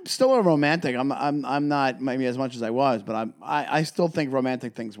still a romantic. I'm not maybe as much as I was, but I still think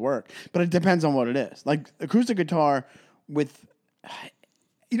romantic things work. But it depends on what it is. Like acoustic guitar with,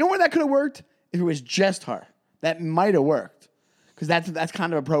 you know where that could have worked if it was just her. That might have worked. Because that's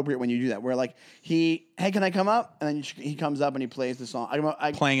kind of appropriate when you do that. Where like hey, can I come up? And then he comes up and he plays the song.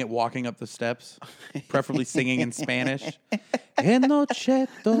 Playing it walking up the steps, preferably singing in Spanish. En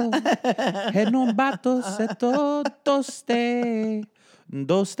nocheto, en un bato se toste,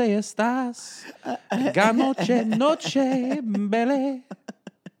 doste estás, noche bele.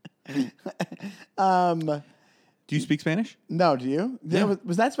 Do you speak Spanish? No, do you? Yeah.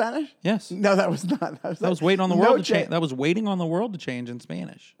 Was that Spanish? Yes. No, that was not. That was waiting on the world to change. That was waiting on the world to change in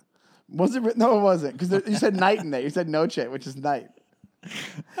Spanish. Was it? No, it wasn't. Because you said night in there. You said noche, which is night.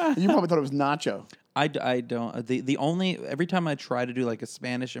 You probably thought it was nacho. I don't. The only every time I try to do like a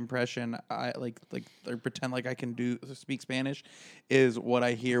Spanish impression, I like or pretend like I can speak Spanish, is what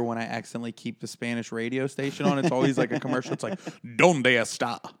I hear when I accidentally keep the Spanish radio station on. It's always like a commercial. It's like "Donde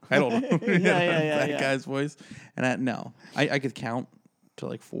está?" I don't know. That guy's voice. And I could count to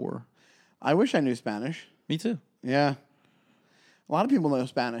like 4. I wish I knew Spanish. Me too. Yeah. A lot of people know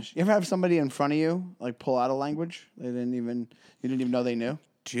Spanish. You ever have somebody in front of you like pull out a language you didn't even know they knew?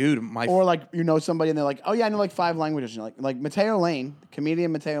 Dude, Or like you know somebody and they're like, oh yeah, I know like 5 languages. And you're like Mateo Lane,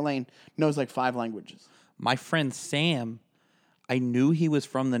 comedian Mateo Lane knows like 5 languages. my friend Sam, I knew he was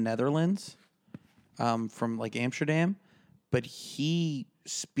from the Netherlands, from like Amsterdam, but he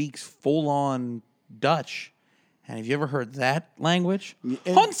speaks full on Dutch. And have you ever heard that language?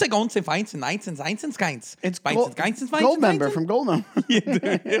 It's Goldmember from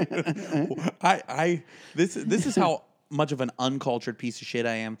Goldmember. This is how much of an uncultured piece of shit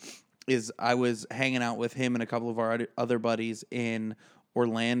I am. Is I was hanging out with him and a couple of our other buddies in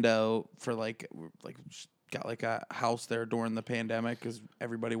Orlando for like got like a house there during the pandemic because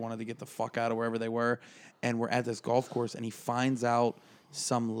everybody wanted to get the fuck out of wherever they were, and we're at this golf course and he finds out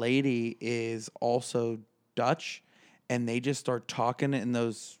some lady is also Dutch, and they just start talking in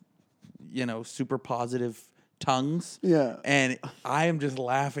those, super positive tongues. Yeah. And I am just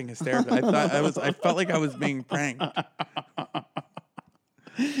laughing hysterically. I felt like I was being pranked.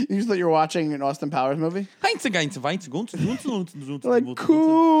 You just thought you were watching an Austin Powers movie? Like,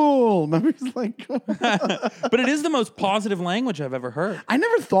 cool. Remember, he's like, but it is the most positive language I've ever heard. I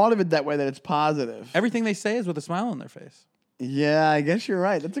never thought of it that way, that it's positive. Everything they say is with a smile on their face. Yeah, I guess you're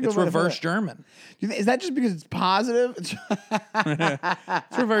right. That's a good It's way reverse to German. Is that just because it's positive?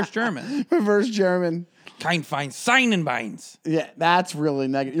 It's reverse German. Reverse German. Kein fein seinen Beins. Yeah, that's really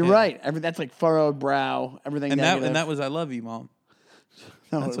negative. You're right. That's like furrowed brow, everything negative. And that was I love you, Mom.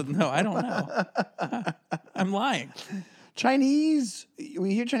 No, I don't know. I'm lying. Chinese,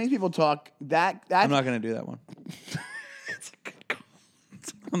 when you hear Chinese people talk, that's... I'm not going to do that one. It's a good call.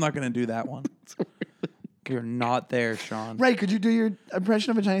 I'm not going to do that one. You're not there, Sean. Ray, could you do your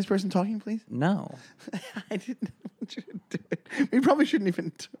impression of a Chinese person talking, please? No. I didn't want you to do it. We probably shouldn't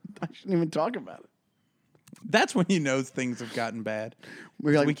even talk about it. That's when you know things have gotten bad.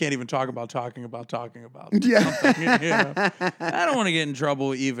 We can't even talk about talking about. Yeah. I don't want to get in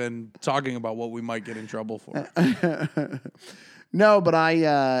trouble even talking about what we might get in trouble for. No, but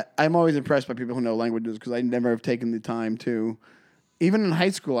I'm always impressed by people who know languages because I never have taken the time to. Even in high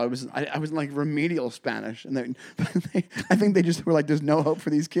school, I was in like remedial Spanish, and I think they just were like, "There's no hope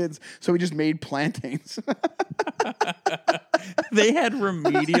for these kids," so we just made plantains. They had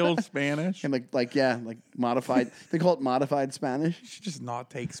remedial Spanish, and like modified. They call it modified Spanish. You should just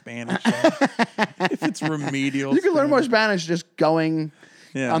not take Spanish if it's remedial. You can learn more Spanish just going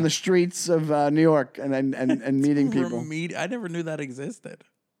Yeah. on the streets of New York and meeting people. I never knew that existed.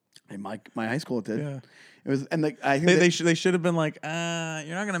 In my high school, it did. Yeah. It was, and I think they should have been like, you're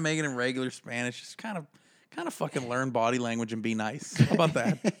not gonna make it in regular Spanish. Just kind of fucking learn body language and be nice. How about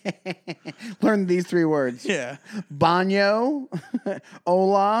that? Learn these 3 words. Yeah. Baño,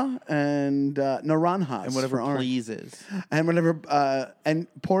 hola, and naranjas. And whatever for orange. please is. And whatever, and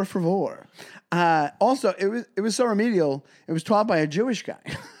por favor. Also, it was so remedial. It was taught by a Jewish guy.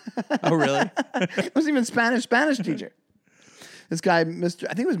 Oh, really? It wasn't even Spanish teacher. This guy, I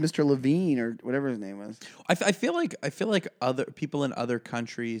think it was Mr. Levine or whatever his name was. I feel like other people in other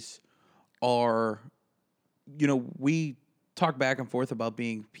countries are, we talk back and forth about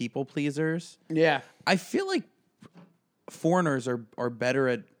being people pleasers. Yeah. I feel like foreigners are better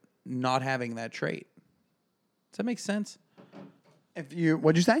at not having that trait. Does that make sense?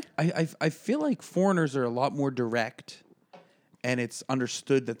 What'd you say? I feel like foreigners are a lot more direct, and it's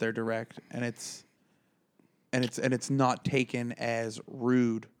understood that they're direct, and it's not taken as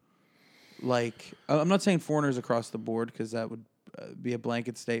rude. Like, I'm not saying foreigners across the board because that would be a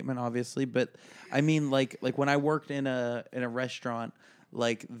blanket statement, obviously. But I mean, like when I worked in a restaurant,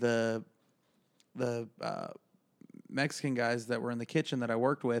 like the Mexican guys that were in the kitchen that I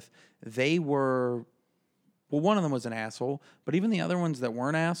worked with, they were. Well, one of them was an asshole, but even the other ones that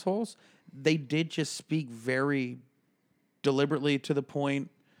weren't assholes, they did just speak very deliberately to the point.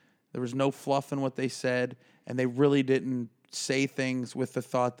 There was no fluff in what they said, and they really didn't say things with the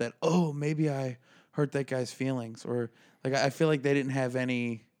thought that, oh, maybe I hurt that guy's feelings. Or, like, I feel like they didn't have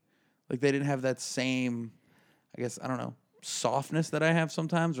that same, I guess, I don't know, softness that I have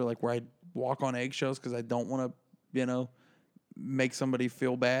sometimes, or like where I walk on eggshells because I don't want to, make somebody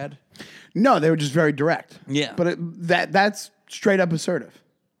feel bad. No, they were just very direct. Yeah. But that's straight up assertive.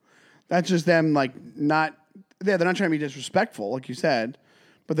 That's just them, like, they're not trying to be disrespectful, like you said,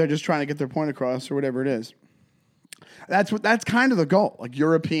 but they're just trying to get their point across or whatever it is. That's kind of the goal, like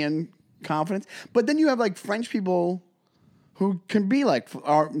European confidence. But then you have like French people who can be like,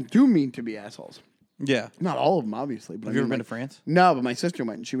 do mean to be assholes. Yeah. Not all of them, obviously. But Have you ever been to France? No, but my sister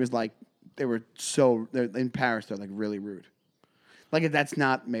went, and she was like, they're in Paris, they're like really rude. Like, that's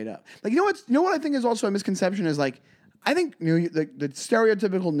not made up. Like, you know what I think is also a misconception is like, I think the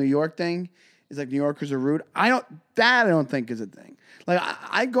stereotypical New York thing is like New Yorkers are rude. I don't think is a thing. Like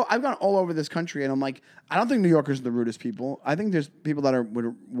I've gone all over this country and I'm like, I don't think New Yorkers are the rudest people. I think there's people that are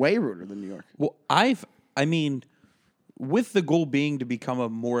way ruder than New York. Well, I mean, with the goal being to become a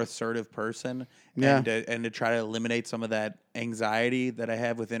more assertive person and to try to eliminate some of that anxiety that I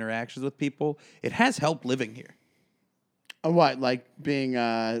have with interactions with people, it has helped living here. What, like being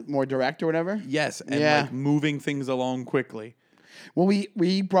more direct or whatever? Yes, and like moving things along quickly. Well,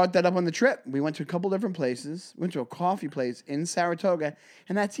 we brought that up on the trip. We went to a couple different places. We went to a coffee place in Saratoga,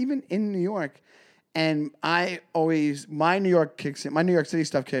 and that's even in New York. And my New York City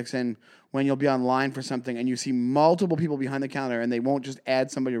stuff kicks in when you'll be online for something and you see multiple people behind the counter and they won't just add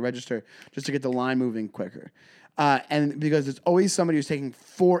somebody to register just to get the line moving quicker. And because there's always somebody who's taking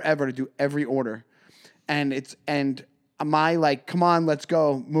forever to do every order. And my like, come on, let's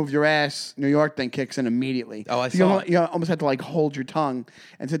go, move your ass, New York thing kicks in immediately. Oh, I saw it. You almost have to like hold your tongue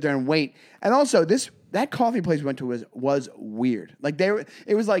and sit there and wait. And also that coffee place we went to was weird. Like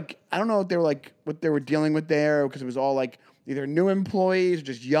it was like, I don't know if they were like what they were dealing with there because it was all like either new employees or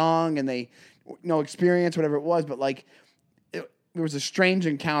just young and they no experience, whatever it was. But like there was a strange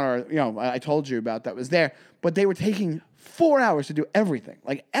encounter, I told you about that was there. But they were taking 4 hours to do everything,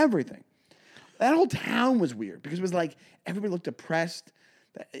 like everything. That whole town was weird because it was like everybody looked depressed.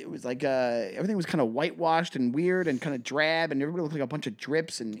 It was like everything was kind of whitewashed and weird and kind of drab, and everybody looked like a bunch of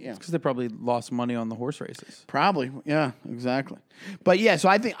drips. And because they probably lost money on the horse races. Probably, yeah, exactly. But yeah, so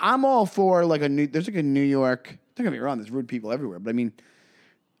I think I'm all for like there's like a New York. Don't get me wrong, there's rude people everywhere, but I mean,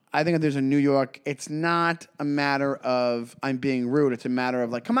 I think if there's a New York, it's not a matter of I'm being rude. It's a matter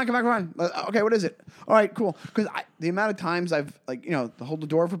of like, come on. Okay, what is it? All right, cool. Because the amount of times I've like, the hold the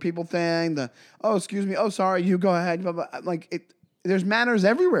door for people thing, excuse me, sorry, you go ahead. Blah, blah. Like there's manners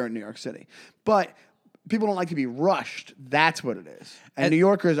everywhere in New York City, but people don't like to be rushed. That's what it is. And New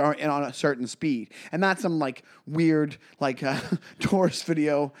Yorkers are on a certain speed. And not some like weird like tourist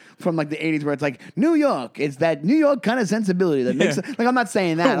video from like the 80s where it's like, New York, it's that New York kind of sensibility that makes it. Like, I'm not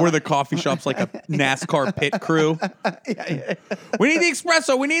saying that. Where the coffee shop's like a NASCAR pit crew. Yeah. We need the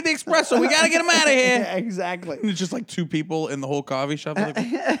espresso. We got to get them out of here. Yeah, exactly. And it's just like two people in the whole coffee shop. Like, what the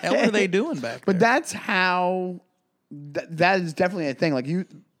hell are they doing back there? But that's how, that is definitely a thing. Like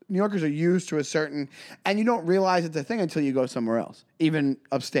New Yorkers are used to a certain, and you don't realize it's a thing until you go somewhere else, even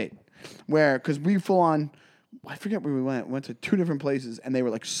upstate, because we full on, I forget where we went to 2 different places, and they were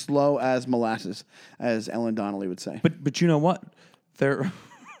like slow as molasses, as Ellen Donnelly would say. But you know what? They're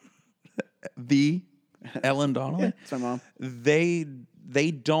the Ellen Donnelly. Yeah, that's my mom.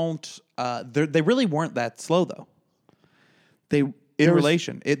 They don't. They really weren't that slow though.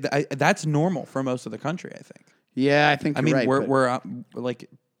 That's normal for most of the country, I think. Yeah, I think. We're like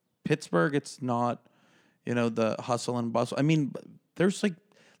Pittsburgh. It's not, the hustle and bustle. I mean, there's like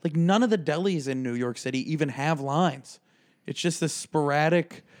none of the delis in New York City even have lines. It's just this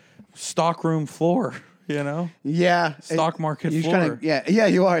sporadic stockroom floor. Yeah, stock market floor. Yeah,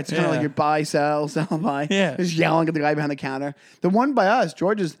 you are. It's kind of like your buy, sell, buy. Yeah, just yelling at the guy behind the counter. The one by us,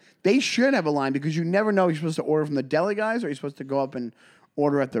 George's, they should have a line because you never know if you're supposed to order from the deli guys or you're supposed to go up and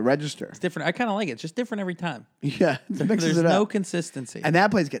order at the register. It's different. I kind of like it. It's just different every time. Yeah, there's no consistency, and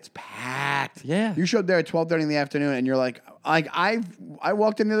that place gets packed. Yeah, you showed there at 12:30 in the afternoon, and you're like I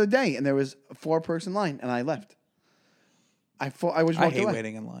walked in the other day, and there was a 4-person line, and I left. I hate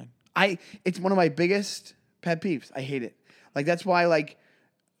waiting in line. It's one of my biggest pet peeves. I hate it. Like that's why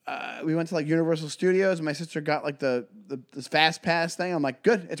we went to like Universal Studios and my sister got like this fast pass thing. I'm like,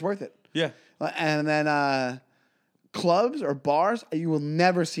 good, it's worth it. Yeah. And then clubs or bars, you will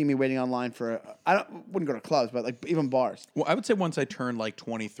never see me waiting online for. Wouldn't go to clubs, but like even bars. Well, I would say once I turned like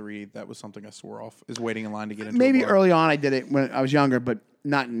 23, that was something I swore off, is waiting in line to get into. Maybe a bar. Early on I did it when I was younger, but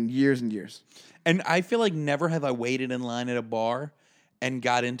not in years and years. And I feel like never have I waited in line at a bar and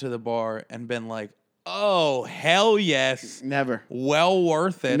got into the bar and been like, oh, hell yes. Never. Well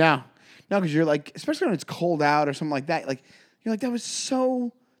worth it. No, because you're like, especially when it's cold out or something like that, like, you're like, this is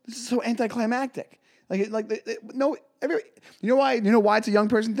so anticlimactic. You know why? You know why it's a young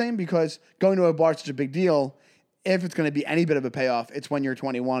person thing? Because going to a bar is such a big deal. If it's going to be any bit of a payoff, it's when you're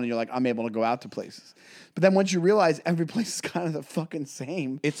 21 and you're like, I'm able to go out to places. But then once you realize every place is kind of the fucking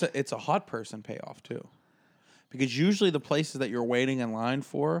same. It's a hot person payoff too. Because usually the places that you're waiting in line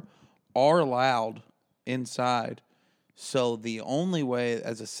for are loud inside. So the only way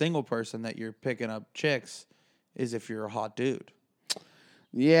as a single person that you're picking up chicks is if you're a hot dude.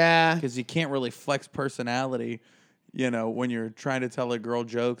 Yeah. Because you can't really flex personality, when you're trying to tell a girl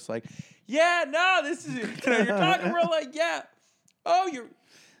jokes like, yeah, no, this is, you're talking real like, yeah. Oh,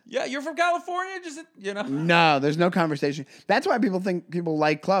 Yeah, you're from California, just No, there's no conversation. That's why people think people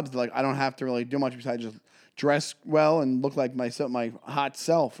like clubs. They're like, I don't have to really do much besides just dress well and look like myself, my hot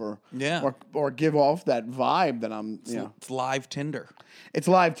self, or give off that vibe that I'm. It's live Tinder. It's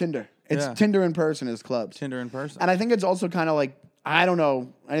live Tinder. It's Tinder in person is clubs. Tinder in person. And I think it's also kind of like, I don't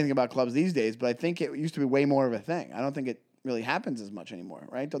know anything about clubs these days, but I think it used to be way more of a thing. I don't think it really happens as much anymore,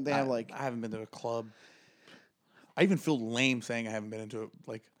 right? Don't they have like... I haven't been to a club. I even feel lame saying I haven't been into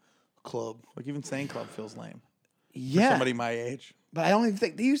a club. Like even saying club feels lame. Yeah. For somebody my age. But I don't even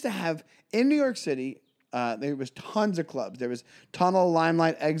think... They used to have, in New York City, there was tons of clubs. There was Tunnel,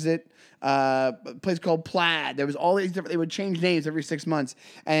 Limelight, Exit, a place called Plaid. There was all these different... They would change names every 6 months,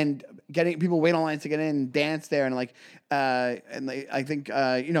 and people wait on lines to get in and dance there, and I think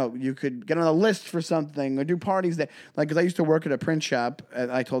you could get on a list for something or do parties there. Like, because I used to work at a print shop, and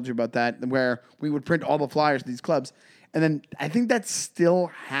I told you about that, where we would print all the flyers to these clubs. And then I think that's still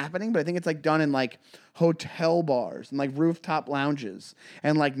happening, but I think it's like done in like hotel bars and like rooftop lounges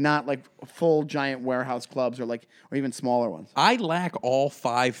and like not like full giant warehouse clubs or even smaller ones. I lack all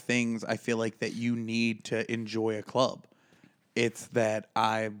 5 things I feel like that you need to enjoy a club. It's that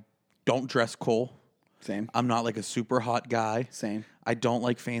I don't dress cool. Same. I'm not like a super hot guy. Same. I don't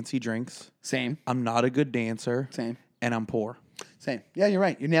like fancy drinks. Same. I'm not a good dancer. Same. And I'm poor. Same. Yeah, you're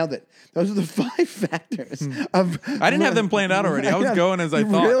right. You nailed it. Those are the 5 factors of... I didn't have them planned out already. I was going as I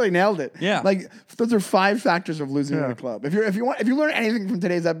thought. You really nailed it. Yeah. Like, those are 5 factors of losing in a club. If you learn anything from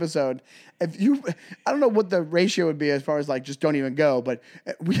today's episode, I don't know what the ratio would be as far as like just don't even go, but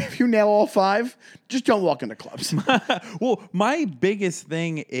if you nail all 5, just don't walk into clubs. Well, my biggest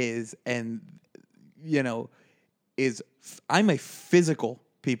thing is I'm a physical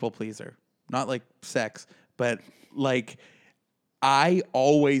people pleaser, not like sex, but like I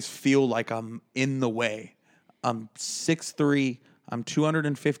always feel like I'm in the way. I'm 6'3", I'm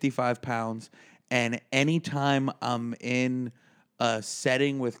 255 pounds, and anytime I'm in a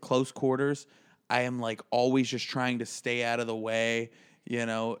setting with close quarters, I am like always just trying to stay out of the way,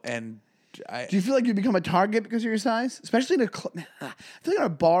 and do you feel like you become a target because of your size? Especially in a club. I feel like in a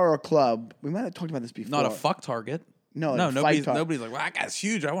bar or a club, we might have talked about this before. Not a fuck target. No, nobody's like, well, that guy's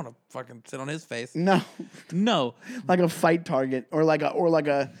huge. I want to fucking sit on his face. No. Like a fight target or like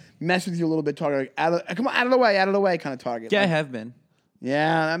a mess with you a little bit target. Come on, out of the way kind of target. Yeah, I have been.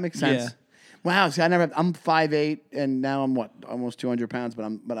 Yeah, that makes sense. Yeah. Wow, see, I'm 5'8", and now I'm almost 200 pounds, but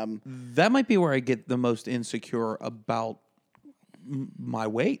I'm. That might be where I get the most insecure about my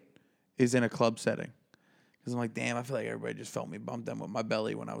weight is in a club setting. Because I'm like, damn, I feel like everybody just felt me bump them with my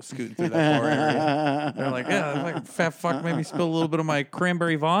belly when I was scooting through that bar area. They're like, yeah, like fat fuck made me spill a little bit of my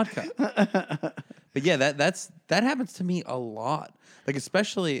cranberry vodka. But yeah, that happens to me a lot. Like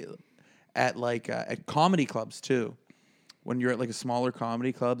especially at at comedy clubs too. When you're at like a smaller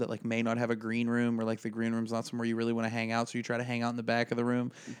comedy club that like may not have a green room or like the green room's not somewhere you really want to hang out, so you try to hang out in the back of the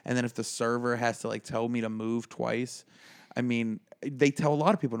room. And then if the server has to like tell me to move twice, I mean, they tell a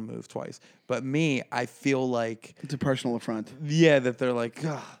lot of people to move twice. But me, I feel like... It's a personal affront. Yeah, that they're like,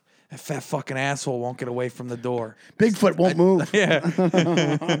 that fat fucking asshole won't get away from the door. Bigfoot won't move. Yeah.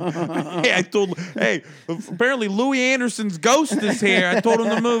 Hey, apparently Louis Anderson's ghost is here. I told him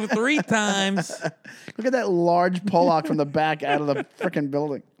to move 3 times. Look at that large Pollock from the back out of the freaking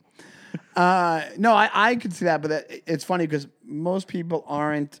building. No, I could see that, but it's funny because most people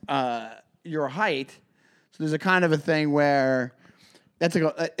aren't your height. So there's a kind of a thing where it's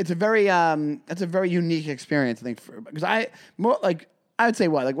a very unique experience, I think, because I would say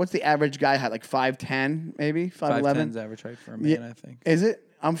what's the average guy height? Like 5'10", maybe 5'11". 5'10's average height for a man, I think. Is it?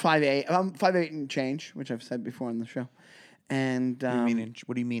 I'm 5'8". I'm 5'8" and change, which I've said before on the show. And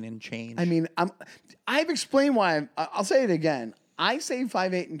what do you mean in change? I mean, I've explained why. I'll say it again. I say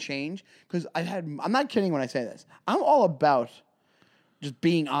 5'8" and change because I'm not kidding when I say this. I'm all about just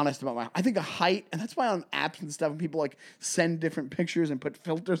being honest about I think a height, and that's why on apps and stuff, when people like send different pictures and put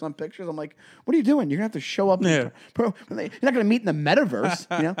filters on pictures, I'm like, what are you doing? You're gonna have to show up. Yeah. You're not gonna meet in the metaverse,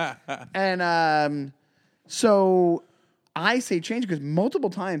 And so I say change because multiple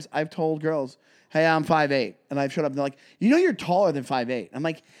times I've told girls, hey, I'm 5'8", and I've showed up and they're like, you're taller than 5'8". I'm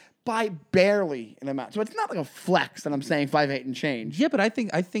like, by barely an amount. So it's not like a flex that I'm saying 5'8" and change. Yeah, but I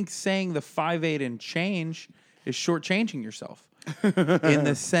think saying the 5'8" and change is shortchanging yourself. In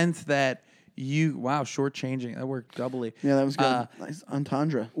the sense that shortchanging. That worked doubly. Yeah, that was good. Nice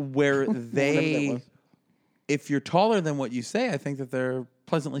entendre. Where if you're taller than what you say, I think that they're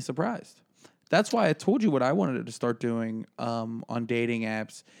pleasantly surprised. That's why I told you what I wanted to start doing on dating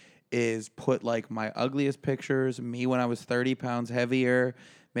apps is put like my ugliest pictures, me when I was 30 pounds heavier,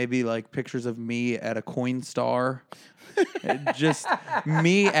 maybe like pictures of me at a Coinstar. Just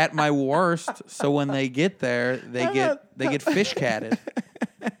me at my worst. So when they get there, they get fish catted.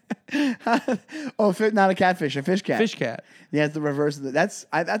 Not a catfish, a fish cat. Fish cat. Yeah, it's the reverse of that.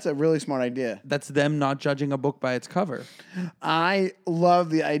 That's a really smart idea. That's them not judging a book by its cover. I love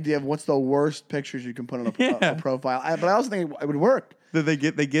the idea of what's the worst pictures you can put on a profile. But I also think it would work. That they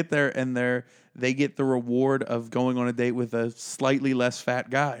get there and they get the reward of going on a date with a slightly less fat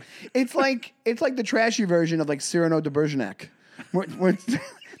guy. It's like the trashy version of like Cyrano de Bergerac, where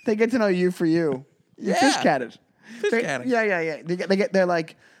they get to know you for you. You're fish catted. Fish catting. Yeah. They're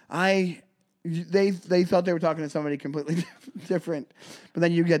like they thought they were talking to somebody completely different, but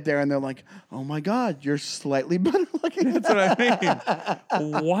then you get there and they're like, "Oh my God, you're slightly better looking." That's what I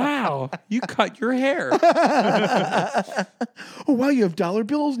mean. Wow, you cut your hair. Oh wow, you have dollar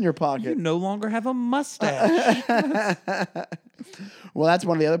bills in your pocket. You no longer have a mustache. Well, that's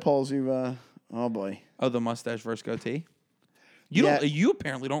one of the other polls you. Oh boy. Oh, the mustache versus goatee. You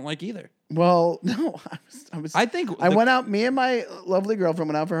apparently don't like either. Well, no, I went out. Me and my lovely girlfriend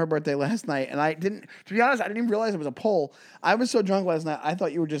went out for her birthday last night, and I didn't. To be honest, I didn't even realize it was a poll. I was so drunk last night. I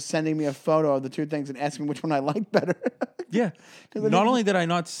thought you were just sending me a photo of the two things and asking which one I liked better. Yeah. Not only did I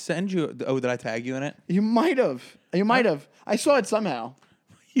not send you. Oh, did I tag you in it? You might have. I saw it somehow.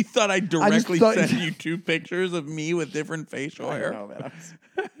 You thought I directly sent you two pictures of me with different facial hair? I don't know,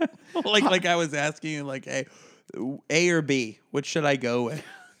 man. like I was asking you, like, hey, A or B, which should I go with?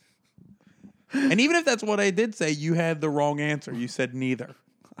 And even if that's what I did say, you had the wrong answer. You said neither,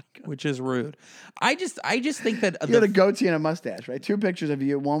 which is rude. I just think that you had a goatee and a mustache, right? Two pictures of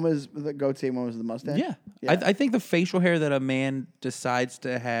you. One was the goatee, one was the mustache. Yeah. I think the facial hair that a man decides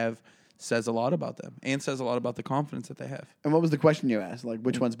to have says a lot about them and says a lot about the confidence that they have. And what was the question you asked? Like,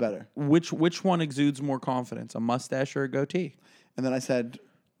 which one's better? Which one exudes more confidence, a mustache or a goatee? And then I said,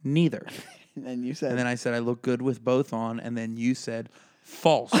 neither. And you said, and then I said I look good with both on, and then you said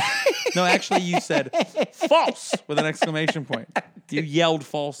false. No, actually, you said false with an exclamation point. You yelled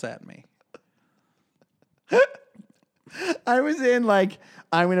false at me. I was in like,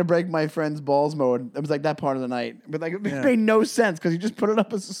 I'm going to break my friend's balls mode. It was like that part of the night. But like it made no sense because you just put it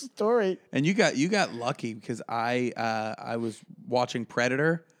up as a story. And you got lucky because I was watching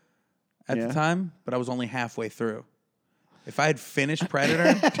Predator at the time, but I was only halfway through. If I had finished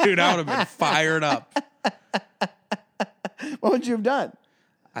Predator, dude, I would have been fired up. What would you have done?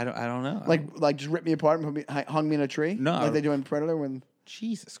 I don't know. Like just rip me apart and hung me in a tree? No. Like they do in Predator when...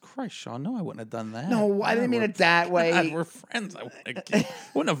 Jesus Christ, Sean. No, I wouldn't have done that. No, I didn't mean it that way. God, we're friends. I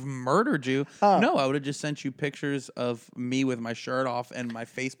wouldn't have murdered you. No, I would have just sent you pictures of me with my shirt off and my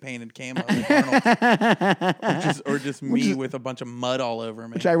face painted camo. or just me with a bunch of mud all over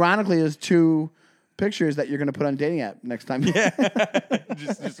me. Which ironically is two pictures that you're going to put on dating app next time. Yeah.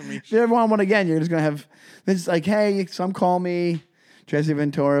 just me. If you ever want one again, you're just going to have this like, hey, some call me Jesse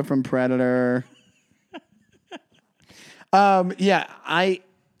Ventura from Predator. Yeah,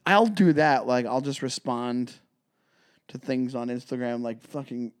 I'll do that. Like, I'll just respond to things on Instagram, like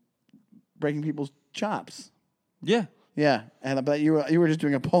fucking breaking people's chops. Yeah. Yeah, and but you were just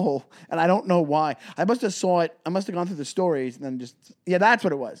doing a poll, and I don't know why. I must have saw it. I must have gone through the stories and then just that's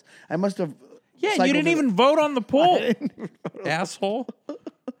what it was. I must have. Yeah, you didn't even vote on the poll, asshole.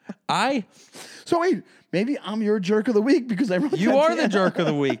 So wait, maybe I'm your jerk of the week because I wrote you are the jerk of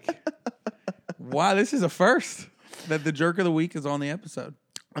the week. Wow, this is a first that the jerk of the week is on the episode.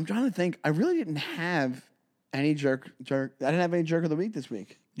 I'm trying to think. I really didn't have any jerk. I didn't have any jerk of the week this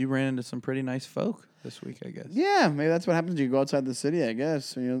week. You ran into some pretty nice folk this week, I guess. Yeah, maybe that's what happens. You go outside the city, I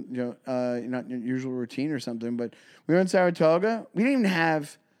guess. You're not your usual routine or something. But we were in Saratoga. We didn't even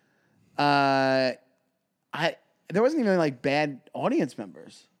have. There wasn't even like bad audience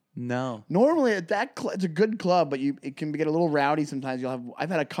members. No. Normally at that it's a good club, but it can get a little rowdy sometimes. I've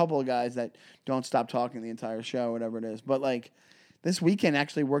had a couple of guys that don't stop talking the entire show, whatever it is. But like this weekend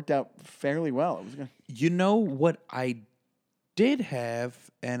actually worked out fairly well. It was good. You know what I did have,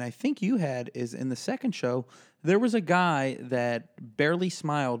 and I think you had, is in the second show, there was a guy that barely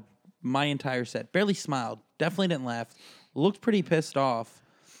smiled my entire set. Barely smiled. Definitely didn't laugh. Looked pretty pissed off.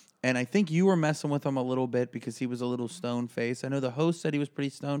 And I think you were messing with him a little bit because he was a little stone-faced. I know the host said he was pretty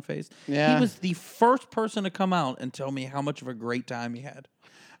stone-faced. Yeah. He was the first person to come out and tell me how much of a great time he had.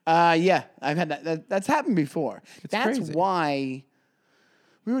 Yeah, I've had that. That's happened before. That's crazy. Why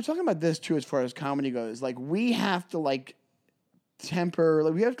we were talking about this too, as far as comedy goes. Like we have to like temper.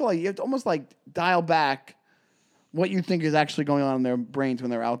 Like we have to like you have to almost like dial back what you think is actually going on in their brains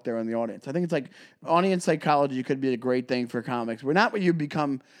when they're out there in the audience. I think it's like audience psychology could be a great thing for comics. We're not where you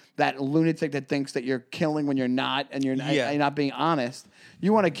become that lunatic that thinks that you're killing when you're not, and you're not being honest.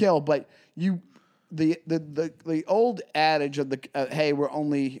 You want to kill, but the old adage of hey,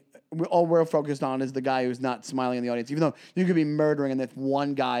 all we're focused on is the guy who's not smiling in the audience. Even though you could be murdering, and if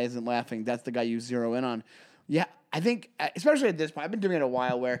one guy isn't laughing, that's the guy you zero in on. Yeah, I think, especially at this point, I've been doing it a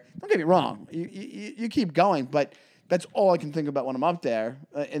while where, don't get me wrong, you keep going, but that's all I can think about when I'm up there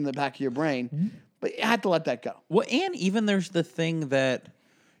in the back of your brain. Mm-hmm. But you have to let that go. Well, and even there's the thing that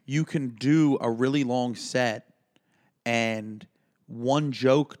you can do a really long set and one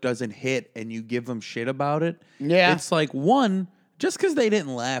joke doesn't hit and you give them shit about it. Yeah. It's like, one, just because they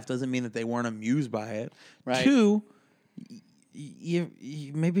didn't laugh doesn't mean that they weren't amused by it. Right. Two,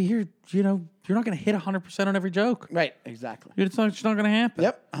 maybe you're not going to hit 100% on every joke. Right, exactly. It's not going to happen.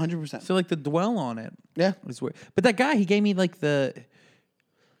 Yep, 100%. So, like, to dwell on it. Yeah. Is weird. But that guy, he gave me, like, this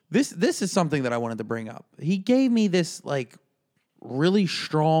is something that I wanted to bring up. He gave me this, like, really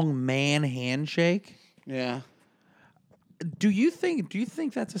strong man handshake. Yeah. Do you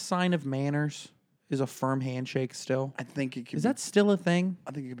think that's a sign of manners? Is a firm handshake still? I think it could. Is that still a thing?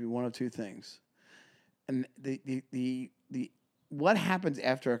 I think it could be one of two things. And the what happens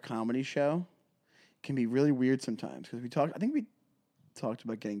after a comedy show can be really weird sometimes, because I think we talked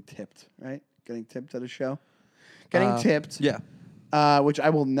about getting tipped, right? Getting tipped at a show. Getting tipped. Yeah. Which I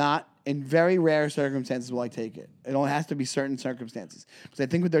will not, in very rare circumstances, will I take it. It only has to be certain circumstances. Because I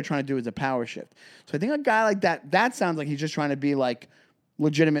think what they're trying to do is a power shift. So I think a guy like that sounds like he's just trying to be like,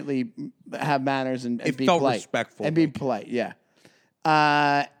 legitimately have manners and be polite. Respectful. And be polite, yeah.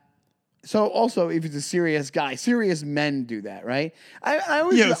 So also, if he's a serious guy, serious men do that, right? I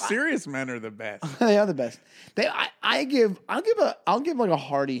always serious men are the best. They are the best. I'll give like a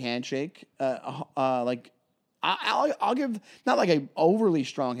hearty handshake. I'll give not like a overly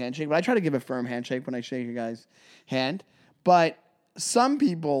strong handshake, but I try to give a firm handshake when I shake a guy's hand. But some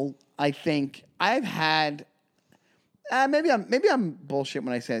people, I think I've had. Maybe I'm bullshit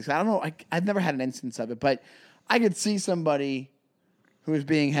when I say this. I don't know. I've never had an instance of it, but I could see somebody who was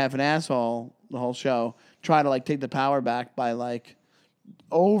being half an asshole the whole show try to like take the power back by like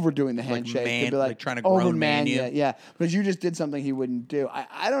overdoing the handshake. To be like trying to grown man you. Yeah, because you just did something he wouldn't do.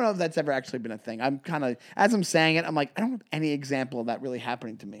 I don't know if that's ever actually been a thing. I'm kind of, as I'm saying it, I'm like, I don't have any example of that really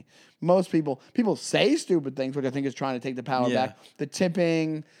happening to me. Most people say stupid things, which I think is trying to take the power back. The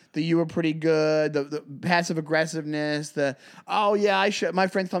tipping, the you were pretty good, the passive aggressiveness, my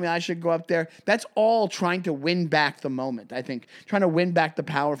friends tell me I should go up there. That's all trying to win back the moment, I think. Trying to win back the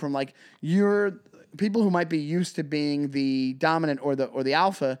power from like people who might be used to being the dominant or the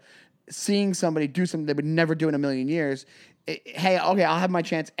alpha, seeing somebody do something they would never do in a million years. Hey, okay, I'll have my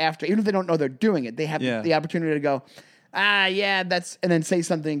chance after. Even if they don't know they're doing it, they have the opportunity to go, and then say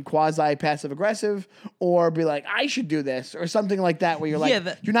something quasi passive aggressive, or be like, I should do this, or something like that, where you're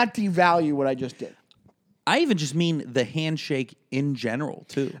like, do not devalue what I just did. I even just mean the handshake in general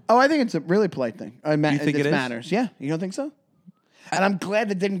too. Oh, I think it's a really polite thing. You think it matters? Yeah, you don't think so? And I'm glad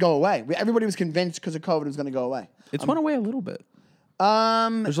that didn't go away. Everybody was convinced because of COVID it was going to go away. It's went away a little bit.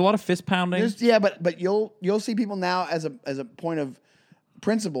 There's a lot of fist pounding. But you'll see people now as a point of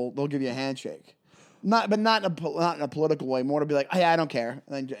principle, they'll give you a handshake. Not in a political way. More to be like, hey, I don't care,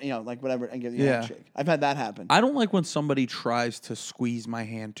 and then like whatever, and give you a handshake. I've had that happen. I don't like when somebody tries to squeeze my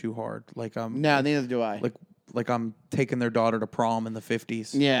hand too hard. Like no, neither do I. Like I'm taking their daughter to prom in the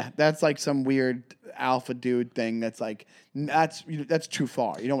 50s. Yeah, that's like some weird alpha dude thing. That's like that's too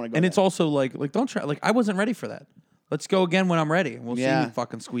far. You don't want to go. And it's also like don't try. Like I wasn't ready for that. Let's go again when I'm ready. We'll see who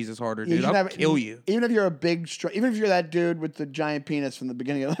fucking squeezes harder, dude. I'll kill you. Even if you're a big, even if you're that dude with the giant penis from the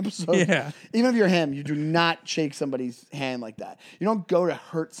beginning of the episode. Yeah. Even if you're him, you do not shake somebody's hand like that. You don't go to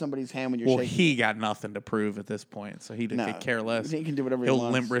hurt somebody's hand when you're shaking. Well, he got nothing to prove at this point, so he could care less. He can do whatever he wants.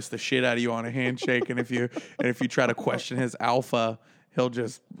 He'll limp wrist the shit out of you on a handshake, and if you try to question his alpha, he'll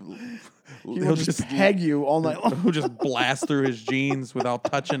just peg you all night long. He'll just blast through his jeans without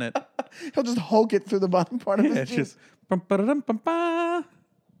touching it. He'll just Hulk it through the bottom part of his jeans. Just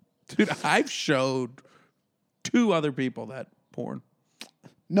dude, I've showed 2 other people that porn.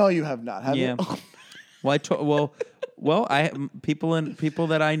 No, you have not. Have you? Well, people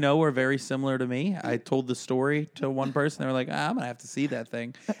that I know are very similar to me. I told the story to one person. They were like, I'm gonna have to see that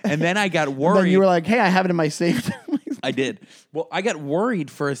thing. And then I got worried. Then you were like, hey, I have it in my safe. I did. Well, I got worried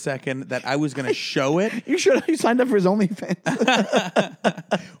for a second that I was gonna show it. You should have. You signed up for his OnlyFans.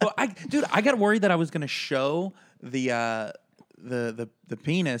 Well, I got worried that I was gonna show the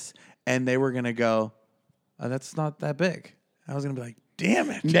penis, and they were gonna go, oh, that's not that big. I was gonna be like, damn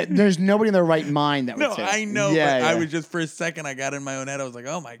it. There's nobody in their right mind that would No, say that. I know, Yeah, but I yeah. was just, for a second, I got in my own head. I was like,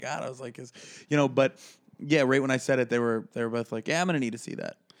 oh my God. I was like, but yeah, right when I said it, they were both like, yeah, I'm going to need to see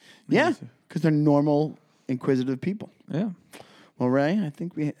that. Yeah, because they're normal, inquisitive people. Yeah. Well, Ray, I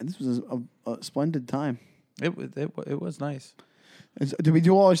think this was a splendid time. It was nice. Did we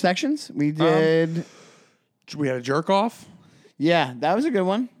do all our sections? We did. We had a jerk off, Yeah, that was a good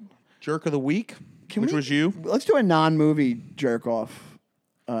one. jerk of the week, Can which we- was you. Let's do a non-movie jerk off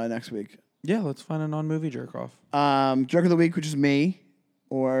next week. Yeah, let's find a non-movie jerk off. Jerk of the week, which is me,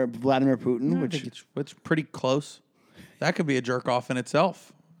 or Vladimir Putin, I which think it's pretty close. That could be a jerk off in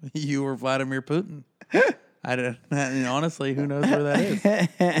itself. You or Vladimir Putin. Honestly, who knows where that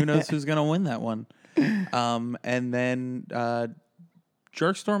is? Who knows who's going to win that one? And then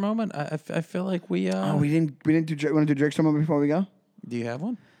jerk store moment. I feel like we we didn't do. Want to do jerk moment before we go? Do you have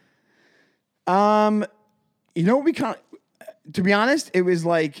one? You know what we kind of. To be honest, it was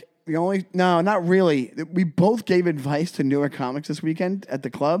like the only. No, not really. We both gave advice to newer comics this weekend at the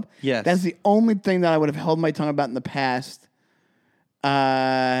club. Yes. That's the only thing that I would have held my tongue about in the past.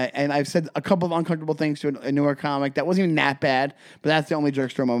 And I've said a couple of uncomfortable things to a newer comic that wasn't even that bad, but that's the only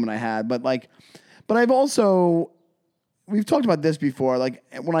jerk store moment I had. But I've also, we've talked about this before. Like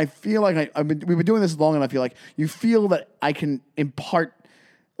when I feel like we've been doing this long enough, I feel like you feel that I can impart,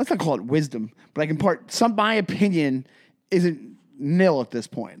 let's not call it wisdom, but I can impart my opinion isn't nil at this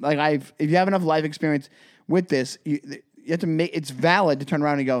point. Like if you have enough life experience with this, you have to make it's valid to turn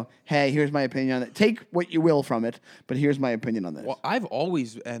around and go, hey, here's my opinion on it. Take what you will from it, but here's my opinion on this. Well, I've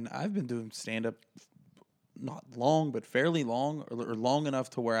been doing stand-up not long, but fairly long, or long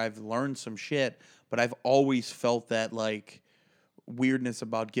enough to where I've learned some shit, but I've always felt that, like, weirdness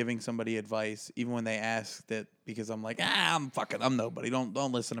about giving somebody advice, even when they ask that, because I'm like, I'm nobody.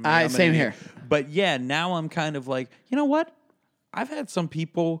 Don't listen to me. I'm an same idiot. here. But yeah, now I'm kind of like, you know what? I've had some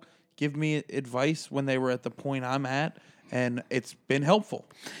people give me advice when they were at the point I'm at, and it's been helpful.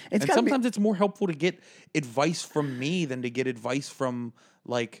 And sometimes it's more helpful to get advice from me than to get advice from,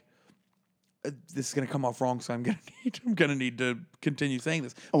 like, this is going to come off wrong, so I'm gonna need to continue saying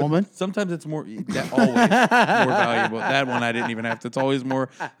this. A woman? Sometimes it's always more valuable. That one I didn't even have to. It's always more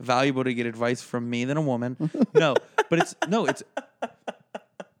valuable to get advice from me than a woman. No, but it's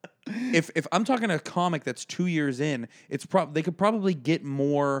if I'm talking to a comic that's 2 years in, they could probably get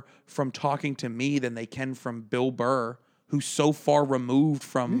more from talking to me than they can from Bill Burr, who's so far removed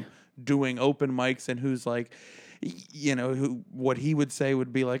from doing open mics, and who's like, what he would say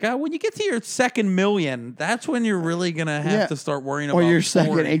would be like, when you get to your second million, that's when you're really gonna have to start worrying about your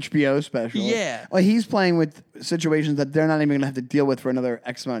second touring. HBO special. Yeah. Well, he's playing with situations that they're not even gonna have to deal with for another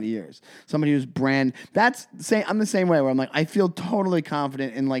X amount of years. Somebody who's I'm the same way where I'm like, I feel totally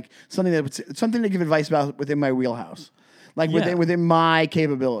confident in like something to give advice about within my wheelhouse. Like within my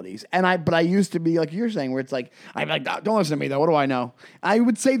capabilities. But I used to be like you're saying, where it's like, I'm like, don't listen to me though. What do I know? I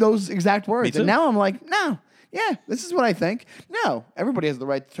would say those exact words. And now I'm like, no. Yeah, this is what I think. No, everybody has the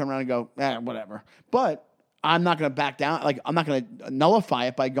right to turn around and go, whatever. But I'm not going to back down. Like, I'm not going to nullify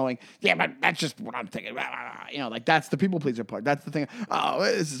it by going, yeah, but that's just what I'm thinking. Like, that's the people pleaser part. That's the thing. Oh,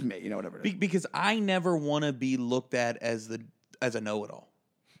 this is me. Whatever it is. Because I never want to be looked at as a know-it-all.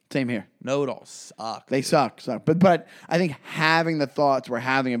 Same here. Know-it-alls suck. They suck. But I think having the thoughts we're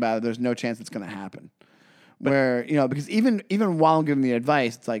having about it, there's no chance it's going to happen. Because even while I'm giving the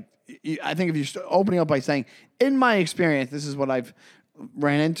advice, it's like, I think if you're opening up by saying, in my experience, this is what I've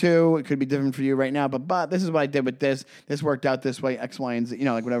ran into. It could be different for you right now, but this is what I did with this. This worked out this way, X, Y, and Z,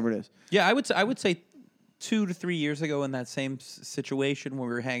 like whatever it is. Yeah, I would say 2 to 3 years ago in that same situation when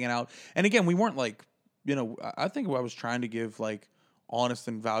we were hanging out. And again, we weren't like, I think I was trying to give like honest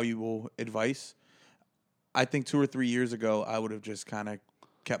and valuable advice. I think 2 or 3 years ago, I would have just kind of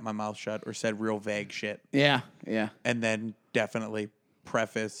kept my mouth shut or said real vague shit. Yeah. And then definitely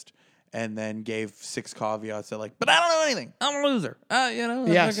prefaced and then gave 6 caveats that like, but I don't know anything. I'm a loser.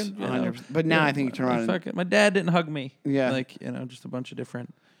 Yes, 100%. But now I think you turn around and... My dad didn't hug me. Yeah. Like, just a bunch of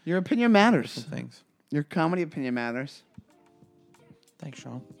different... Your opinion matters. Things. Your comedy opinion matters. Thanks,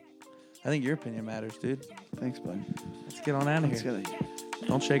 Sean. I think your opinion matters, dude. Thanks, bud. Let's get on out of here.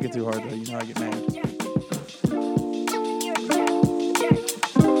 Don't shake it too hard, though. You know I get mad.